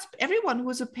for us, everyone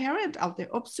who's a parent out there,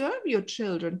 observe your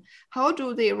children. How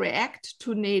do they react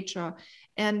to nature?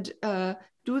 And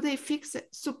do they fix it?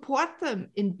 Support them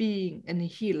in being a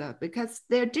healer, because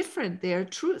they're different. They're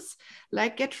truths,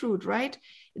 like Gertrude, right?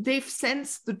 They've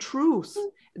sensed the truth.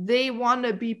 They want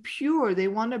to be pure. They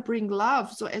want to bring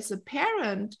love. So as a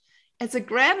parent, as a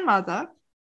grandmother,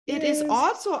 it is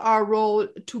also our role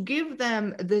to give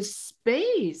them the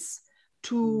space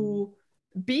to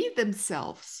be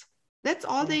themselves. That's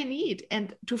all they need.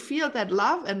 And to feel that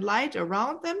love and light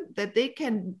around them, that they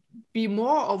can be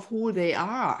more of who they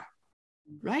are.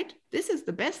 Right? This is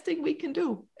the best thing we can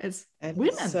do as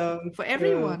women, for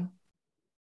everyone.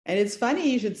 And it's funny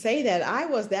you should say that. I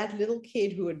was that little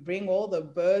kid who would bring all the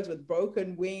birds with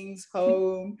broken wings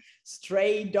home,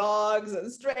 stray dogs and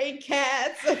stray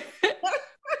cats.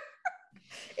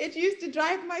 It used to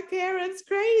drive my parents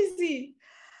crazy.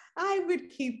 I would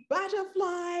keep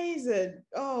butterflies and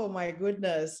oh my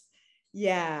goodness.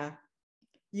 Yeah,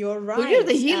 you're right. Well, you're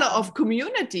the healer of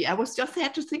community. I was just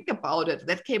had to think about it.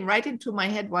 That came right into my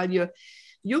head while you're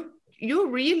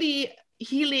really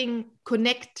healing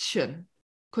connection,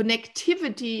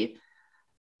 connectivity.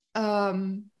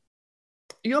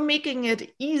 You're making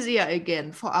it easier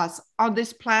again for us on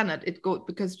this planet. It goes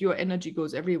because your energy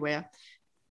goes everywhere.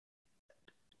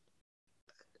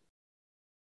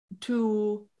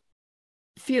 To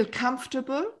feel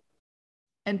comfortable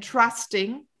and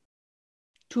trusting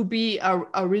to be our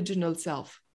original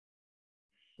self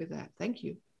with that. Thank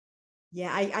you.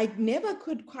 Yeah, I never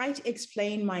could quite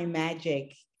explain my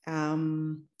magic.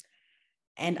 And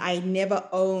I never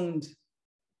owned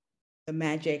the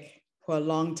magic for a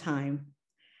long time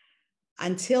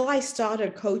until I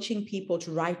started coaching people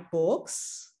to write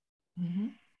books. Mm-hmm.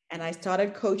 And I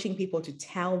started coaching people to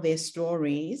tell their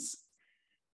stories.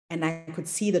 And I could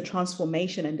see the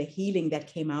transformation and the healing that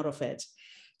came out of it.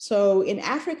 So in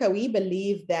Africa, we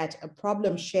believe that a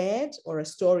problem shared or a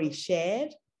story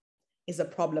shared is a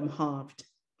problem halved.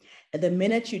 And the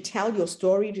minute you tell your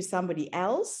story to somebody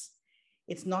else,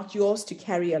 it's not yours to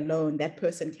carry alone. That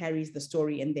person carries the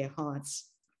story in their hearts.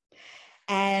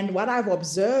 And what I've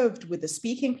observed with the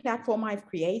speaking platform I've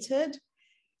created,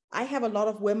 I have a lot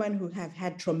of women who have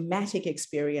had traumatic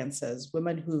experiences,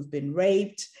 women who've been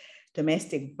raped,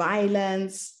 domestic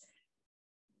violence,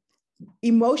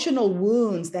 emotional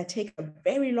wounds that take a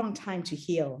very long time to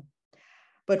heal.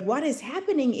 But what is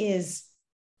happening is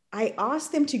I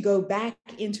ask them to go back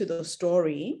into the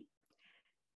story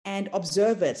and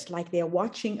observe it like they're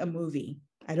watching a movie.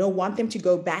 I don't want them to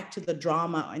go back to the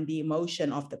drama and the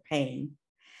emotion of the pain,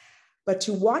 but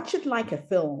to watch it like a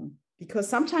film, because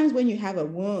sometimes when you have a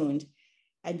wound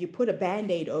and you put a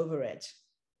Band-Aid over it,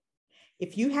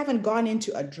 if you haven't gone in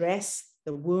to address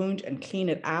the wound and clean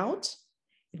it out,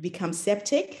 it becomes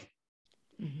septic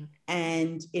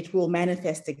and it will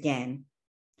manifest again.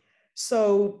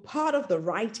 So part of the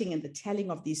writing and the telling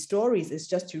of these stories is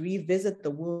just to revisit the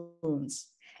wounds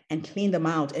and clean them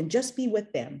out and just be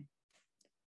with them.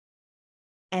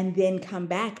 And then come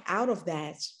back out of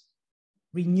that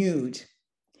renewed.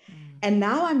 And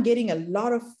now I'm getting a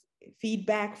lot of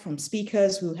feedback from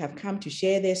speakers who have come to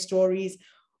share their stories,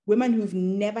 women who've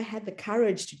never had the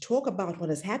courage to talk about what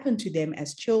has happened to them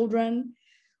as children,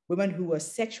 women who were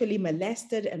sexually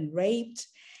molested and raped,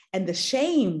 and the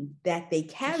shame that they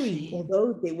carry,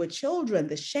 although they were children.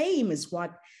 The shame is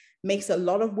what makes a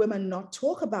lot of women not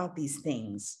talk about these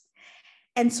things.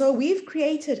 And so we've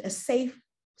created a safe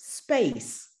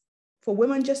space for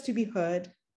women just to be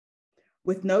heard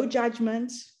with no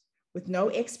judgment, with no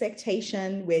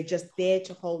expectation. We're just there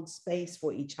to hold space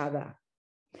for each other.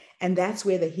 And that's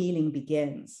where the healing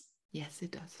begins. Yes,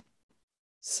 it does.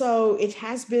 So it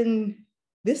has been,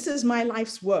 this is my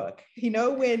life's work. You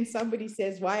know, when somebody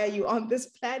says, why are you on this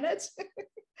planet?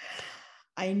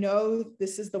 I know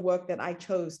this is the work that I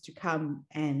chose to come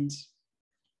and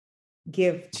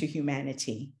give to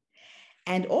humanity.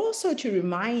 And also to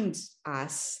remind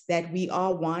us that we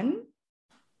are one,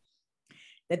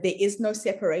 that there is no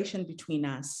separation between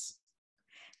us.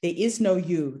 There is no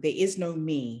you, there is no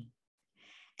me.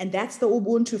 And that's the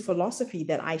Ubuntu philosophy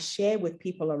that I share with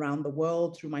people around the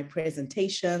world through my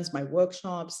presentations, my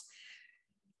workshops.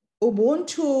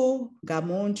 Ubuntu,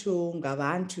 Gamuntu,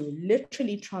 Ngabantu,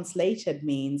 literally translated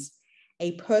means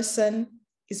a person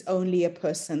is only a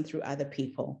person through other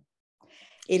people.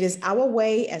 It is our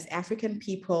way as African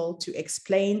people to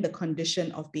explain the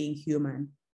condition of being human,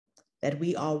 that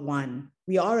we are one.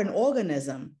 We are an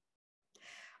organism.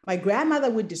 My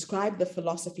grandmother would describe the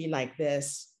philosophy like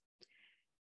this.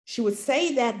 She would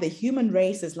say that the human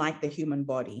race is like the human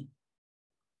body.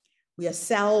 We are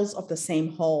cells of the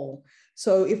same whole.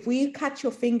 So if we cut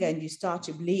your finger and you start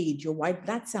to bleed, your white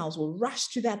blood cells will rush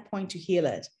to that point to heal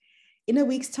it. In a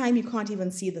week's time, you can't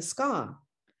even see the scar.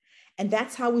 And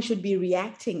that's how we should be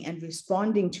reacting and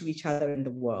responding to each other in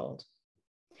the world.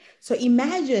 So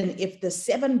imagine if the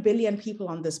 7 billion people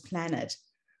on this planet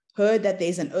heard that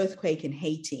there's an earthquake in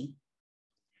Haiti,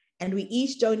 and we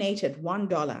each donated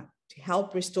 $1 to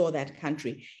help restore that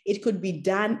country. It could be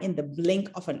done in the blink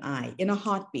of an eye, in a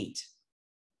heartbeat.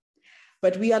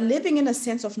 But we are living in a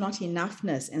sense of not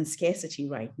enoughness and scarcity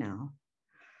right now.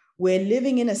 We're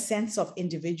living in a sense of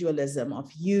individualism,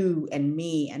 of you and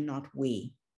me and not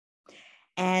we.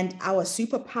 And our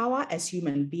superpower as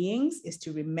human beings is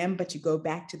to remember to go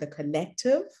back to the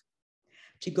collective,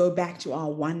 to go back to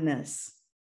our oneness.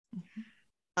 Mm-hmm.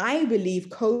 I believe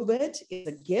COVID is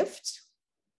a gift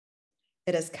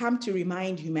that has come to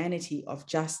remind humanity of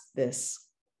just this.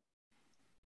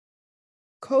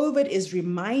 COVID is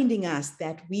reminding us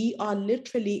that we are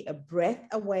literally a breath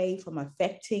away from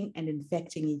affecting and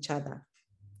infecting each other.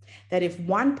 That if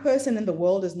one person in the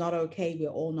world is not okay, we're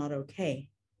all not okay.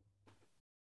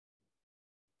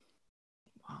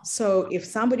 So if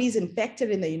somebody's infected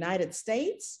in the United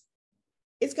States,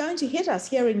 it's going to hit us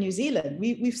here in New Zealand.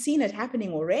 We've seen it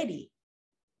happening already.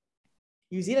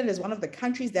 New Zealand is one of the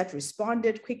countries that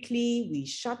responded quickly. We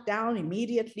shut down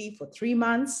immediately for 3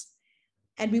 months,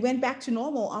 and we went back to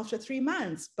normal after 3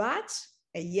 months. But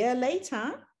a year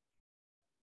later,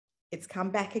 it's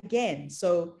come back again.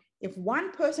 So if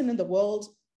one person in the world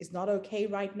is not okay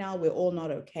right now, we're all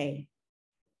not okay.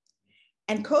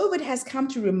 And COVID has come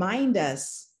to remind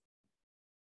us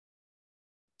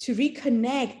to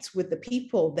reconnect with the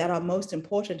people that are most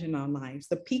important in our lives,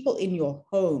 the people in your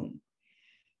home,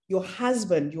 your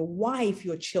husband, your wife,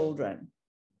 your children.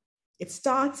 It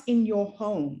starts in your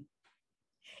home.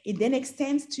 It then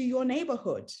extends to your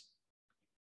neighborhood.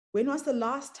 When was the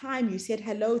last time you said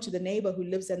hello to the neighbor who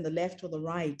lives on the left or the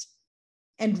right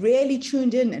and really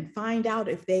tuned in and find out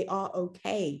if they are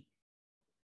okay?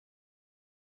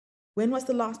 When was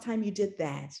the last time you did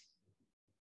that?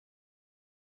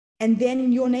 And then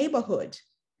in your neighborhood,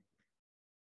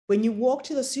 when you walk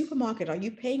to the supermarket, are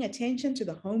you paying attention to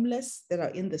the homeless that are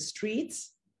in the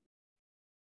streets?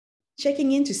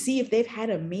 Checking in to see if they've had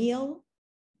a meal,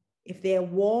 if they're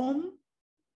warm?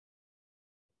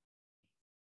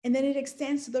 And then it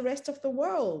extends to the rest of the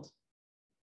world.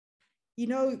 You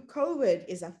know, COVID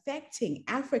is affecting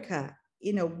Africa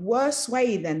in a worse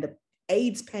way than the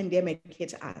AIDS pandemic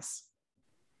hit us.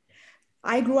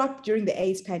 I grew up during the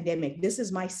AIDS pandemic. This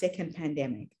is my second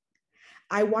pandemic.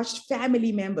 I watched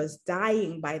family members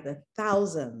dying by the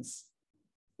thousands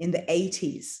in the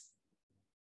 80s.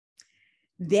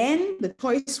 Then the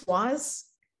choice was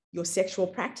your sexual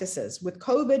practices. With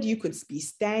COVID, you could be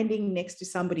standing next to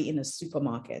somebody in a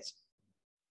supermarket.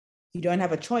 You don't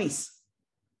have a choice.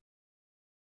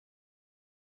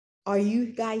 Are you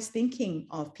guys thinking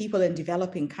of people in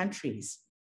developing countries?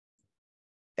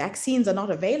 Vaccines are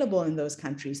not available in those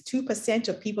countries. 2%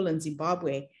 of people in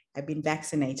Zimbabwe have been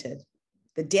vaccinated.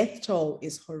 The death toll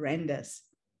is horrendous.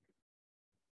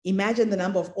 Imagine the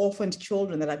number of orphaned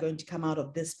children that are going to come out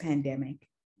of this pandemic.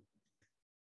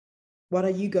 What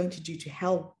are you going to do to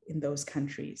help in those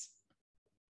countries?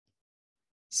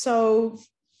 So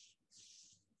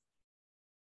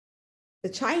the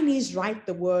Chinese write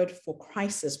the word for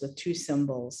crisis with two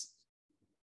symbols.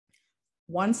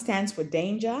 One stands for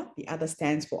danger, the other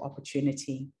stands for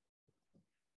opportunity.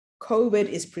 COVID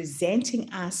is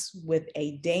presenting us with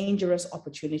a dangerous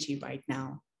opportunity right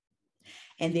now.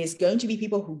 And there's going to be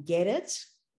people who get it,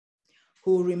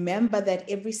 who remember that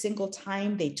every single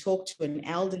time they talk to an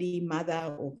elderly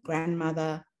mother or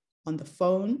grandmother on the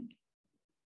phone,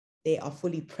 they are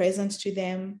fully present to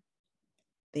them,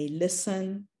 they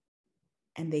listen,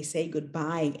 and they say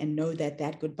goodbye and know that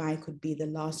that goodbye could be the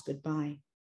last goodbye.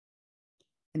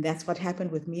 And that's what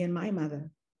happened with me and my mother.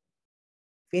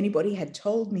 If anybody had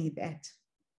told me that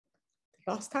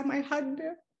the last time I hugged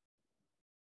her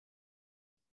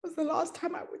was the last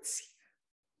time I would see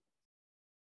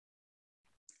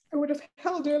her, I would have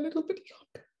held her a little bit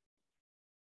longer.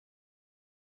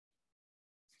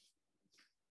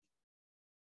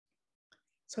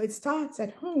 So it starts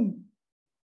at home.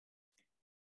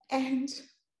 And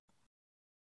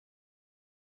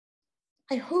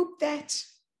I hope that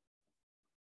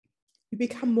we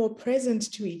become more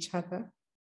present to each other.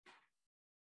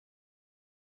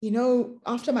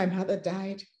 After my mother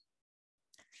died,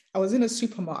 I was in a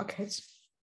supermarket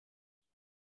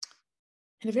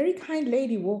and a very kind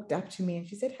lady walked up to me and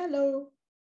she said, "Hello."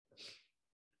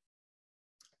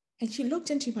 And she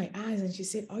looked into my eyes and she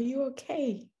said, "Are you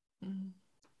okay?" Mm-hmm.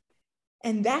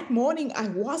 And that morning I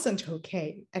wasn't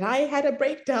okay. And I had a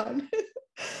breakdown.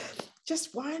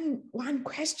 Just one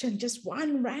question, just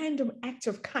one random act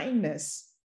of kindness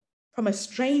from a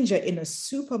stranger in a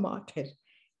supermarket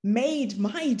made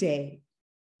my day.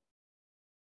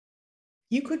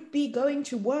 You could be going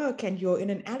to work and you're in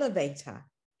an elevator.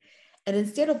 And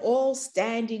instead of all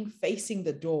standing facing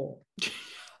the door,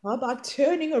 how about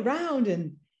turning around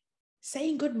and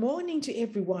saying good morning to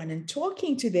everyone and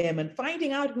talking to them and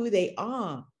finding out who they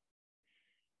are?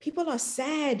 People are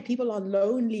sad. People are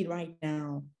lonely right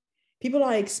now. People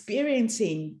are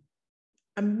experiencing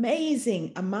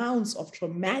amazing amounts of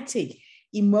traumatic,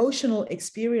 emotional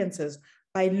experiences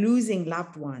by losing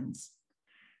loved ones.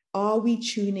 Are we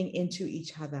tuning into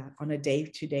each other on a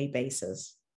day-to-day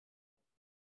basis?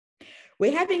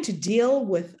 We're having to deal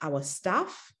with our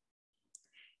stuff.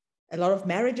 A lot of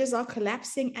marriages are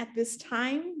collapsing at this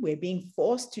time. We're being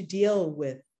forced to deal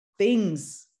with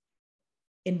things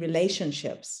in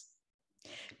relationships.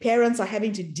 Parents are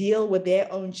having to deal with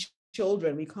their own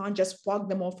children. We can't just flog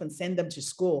them off and send them to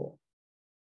school.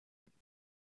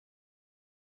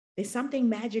 There's something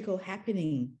magical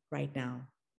happening right now.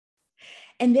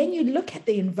 And then you look at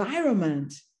the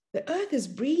environment. The earth is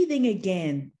breathing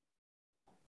again.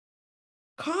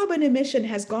 Carbon emission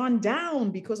has gone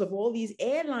down because of all these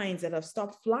airlines that have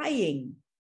stopped flying.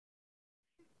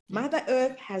 Mother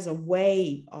Earth has a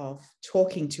way of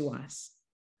talking to us,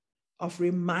 of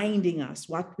reminding us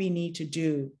what we need to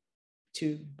do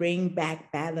to bring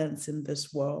back balance in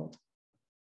this world.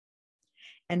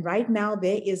 And right now,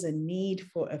 there is a need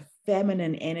for a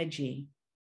feminine energy.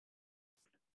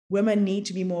 Women need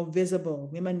to be more visible.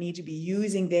 Women need to be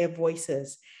using their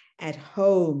voices at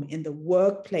home, in the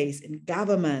workplace, in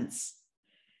governments,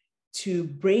 to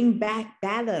bring back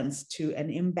balance to an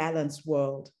imbalanced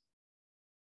world.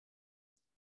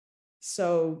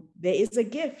 So there is a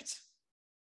gift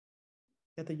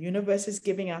that the universe is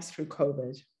giving us through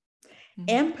COVID. Mm-hmm.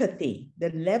 Empathy,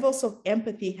 the levels of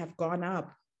empathy have gone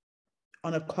up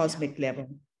on a cosmic level.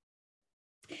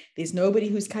 There's nobody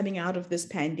who's coming out of this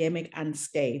pandemic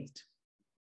unscathed.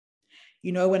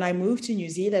 When I moved to New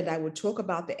Zealand, I would talk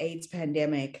about the AIDS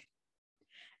pandemic,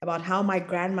 about how my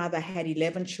grandmother had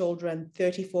 11 children,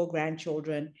 34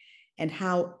 grandchildren, and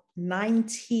how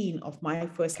 19 of my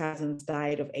first cousins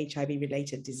died of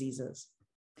HIV-related diseases.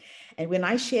 And when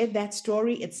I shared that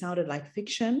story, it sounded like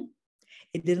fiction.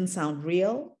 It didn't sound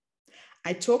real.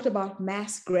 I talked about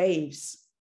mass graves,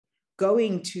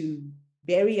 going to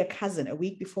bury a cousin a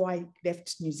week before I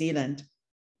left New Zealand.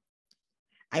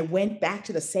 I went back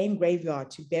to the same graveyard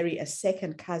to bury a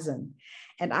second cousin,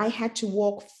 and I had to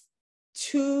walk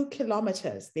 2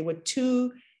 kilometers. There were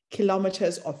 2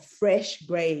 kilometers of fresh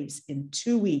graves in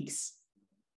 2 weeks.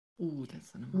 Ooh,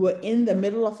 that's an amount. We were in the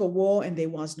middle of a war and there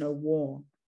was no war.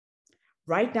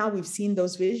 Right now, we've seen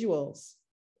those visuals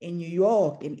in New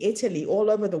York, in Italy,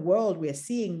 all over the world. We're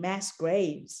seeing mass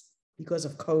graves because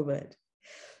of COVID.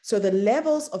 So the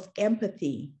levels of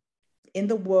empathy in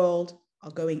the world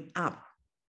are going up.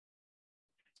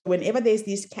 Whenever there's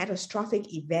these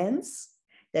catastrophic events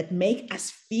that make us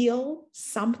feel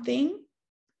something,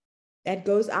 that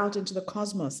goes out into the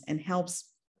cosmos and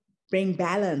helps bring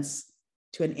balance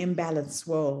to an imbalanced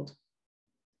world.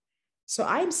 So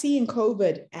I'm seeing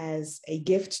COVID as a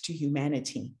gift to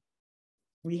humanity.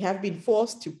 We have been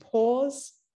forced to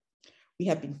pause. We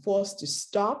have been forced to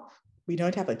stop. We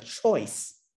don't have a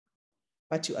choice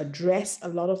but to address a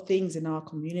lot of things in our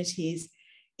communities,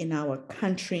 in our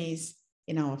countries,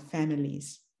 in our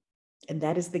families. And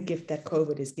that is the gift that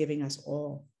COVID is giving us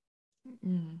all.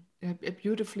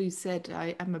 Beautifully said.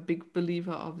 I am a big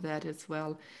believer of that as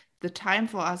well. The time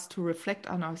for us to reflect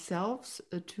on ourselves,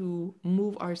 to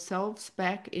move ourselves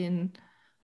back in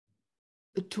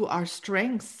to our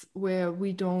strengths, where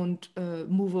we don't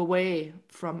move away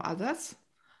from others,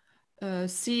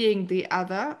 seeing the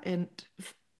other and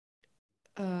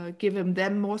giving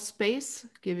them more space,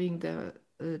 giving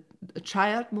a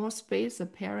child more space, a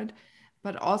parent,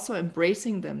 but also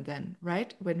embracing them then,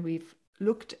 right? When we've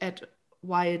looked at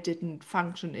why it didn't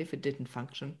function, if it didn't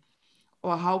function,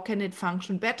 or how can it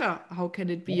function better? How can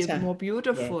it be more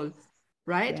beautiful, yes.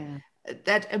 Right? Yeah.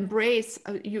 That embrace,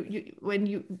 when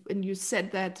you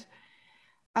said that,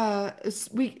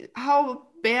 how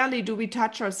barely do we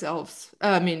touch ourselves?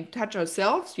 Touch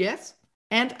ourselves, yes,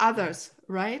 and others,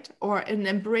 right? Or an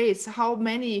embrace, how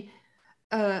many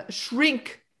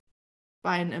shrink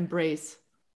by an embrace.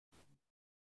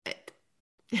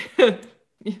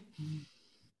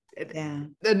 Yeah.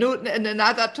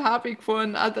 Another topic for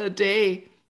another day.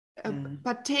 Yeah.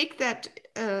 But take that,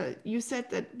 you said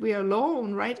that we're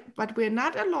alone, right? But we're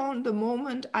not alone the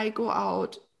moment I go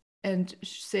out and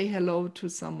say hello to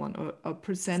someone or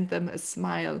present them a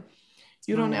smile.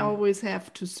 You don't always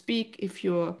have to speak if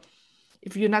you're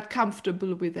not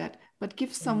comfortable with that, but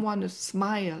give someone a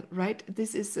smile, right?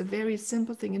 This is a very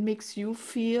simple thing. It makes you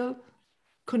feel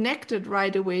connected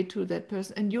right away to that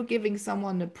person, and you're giving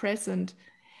someone a present,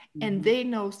 and they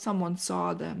know someone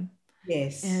saw them.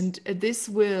 Yes. And this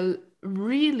will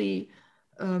really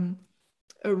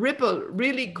ripple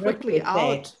really quickly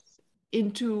out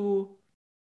into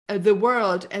the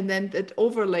world, and then it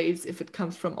overlays if it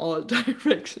comes from all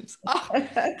directions. Oh,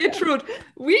 Gertrude,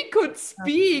 we could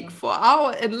speak for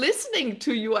hours, and listening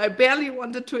to you, I barely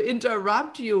wanted to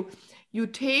interrupt you. You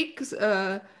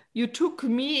took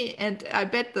me, and I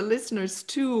bet the listeners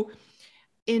too,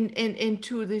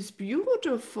 into this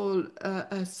beautiful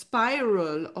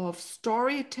spiral of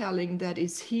storytelling that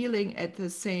is healing at the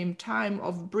same time,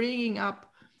 of bringing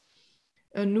up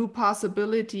a new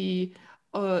possibility,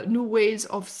 new ways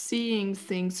of seeing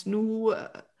things, new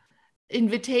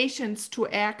invitations to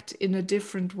act in a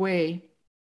different way.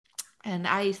 And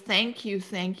I thank you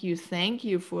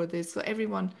for this. So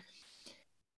everyone,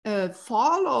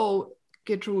 follow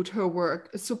Gertrude, her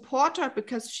work, support her,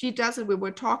 because she does it. We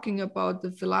were talking about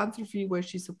the philanthropy where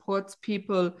she supports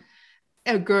people,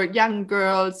 young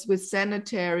girls with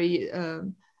sanitary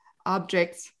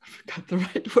objects. I forgot the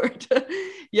right word.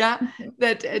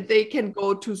 That they can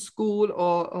go to school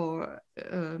or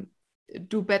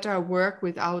do better work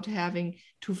without having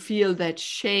to feel that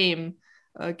shame.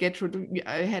 Gertrude,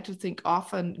 I had to think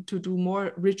often to do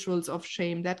more rituals of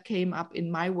shame. That came up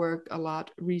in my work a lot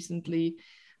recently.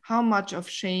 How much of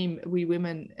shame we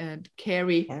women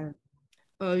carry,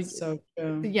 So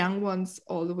true. the young ones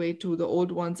all the way to the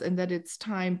old ones, and that it's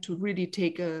time to really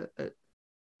take a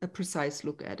precise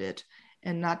look at it,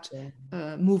 and not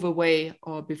move away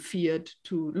or be feared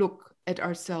to look at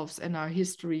ourselves and our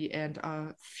history and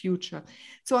our future.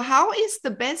 So how is the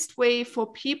best way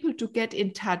for people to get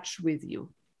in touch with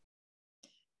you?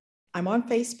 I'm on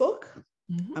Facebook.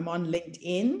 I'm on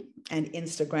LinkedIn and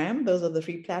Instagram. Those are the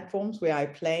 3 platforms where I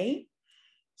play.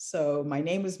 So my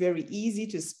name is very easy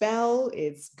to spell.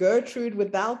 It's Gertrude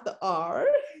without the R.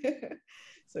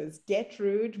 So it's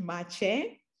Gertrude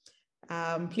Mache.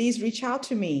 Please reach out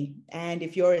to me. And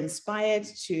if you're inspired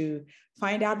to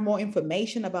find out more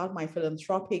information about my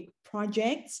philanthropic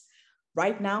projects,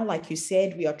 right now, like you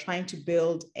said, we are trying to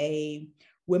build a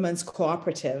women's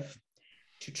cooperative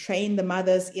to train the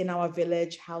mothers in our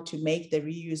village how to make the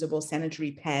reusable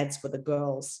sanitary pads for the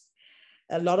girls.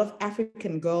 A lot of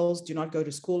African girls do not go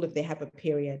to school if they have a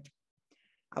period.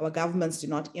 Our governments do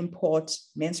not import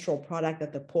menstrual product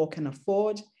that the poor can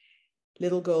afford.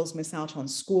 Little girls miss out on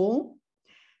school.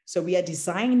 So we are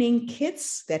designing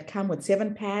kits that come with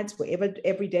 7 pads for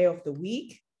every day of the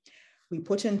week. We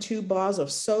put in 2 bars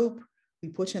of soap. We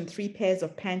put in 3 pairs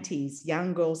of panties.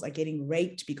 Young girls are getting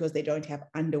raped because they don't have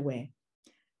underwear.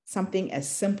 Something as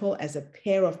simple as a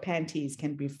pair of panties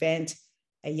can prevent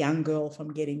a young girl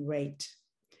from getting raped.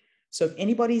 So if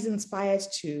anybody's inspired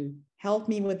to help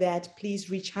me with that, please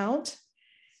reach out.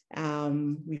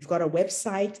 We've got a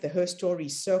website,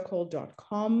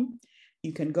 theherstoryscircle.com.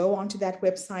 You can go onto that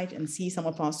website and see some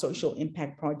of our social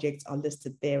impact projects are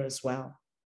listed there as well.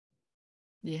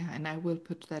 Yeah, and I will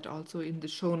put that also in the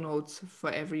show notes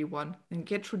for everyone. And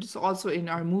Gertrude is also in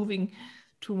our Moving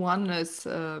to Oneness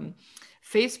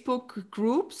Facebook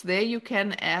groups. There you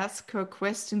can ask her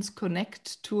questions,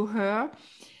 connect to her.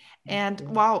 And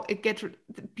wow, it gets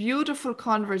beautiful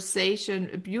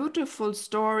conversation, beautiful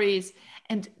stories.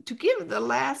 And to give the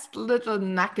last little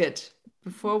nugget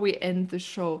before we end the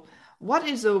show, what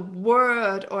is a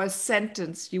word or a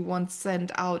sentence you want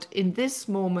sent out in this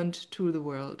moment to the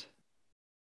world?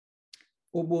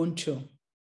 Ubuntu.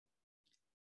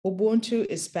 Ubuntu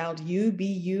is spelled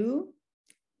Ubuntu.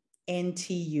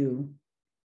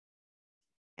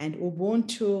 And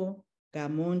Ubuntu,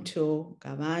 Gamuntu,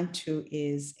 Gabantu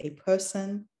is a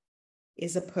person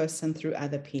through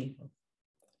other people.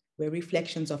 We're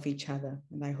reflections of each other.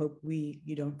 And I hope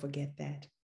you don't forget that.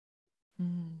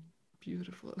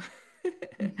 Beautiful.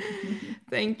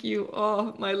 Thank you.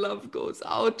 Oh, my love goes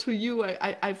out to you.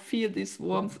 I feel this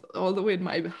warmth all the way in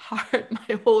my heart,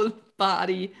 my whole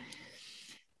body.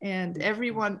 And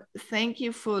everyone, thank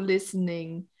you for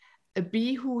listening.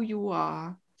 Be who you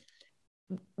are.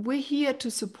 We're here to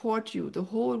support you. The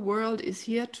whole world is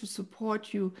here to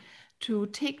support you, to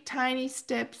take tiny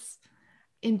steps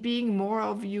in being more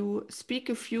of you. Speak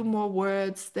a few more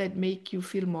words that make you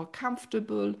feel more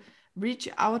comfortable. Reach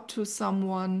out to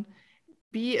someone.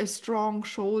 Be a strong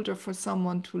shoulder for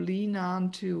someone to lean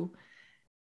on, to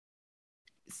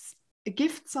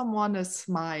gift someone a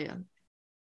smile.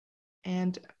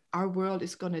 And our world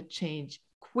is going to change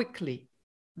quickly,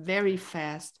 very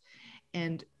fast.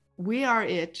 And we are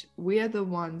it. We are the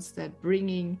ones that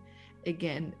bringing,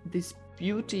 again, this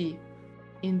beauty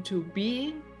into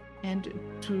being and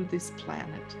to this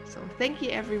planet. So thank you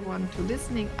everyone to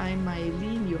listening. I'm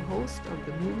Maylene, your host of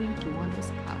the Moving to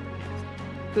Oneness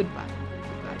podcast. Goodbye.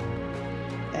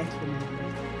 Thanks for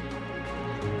having me.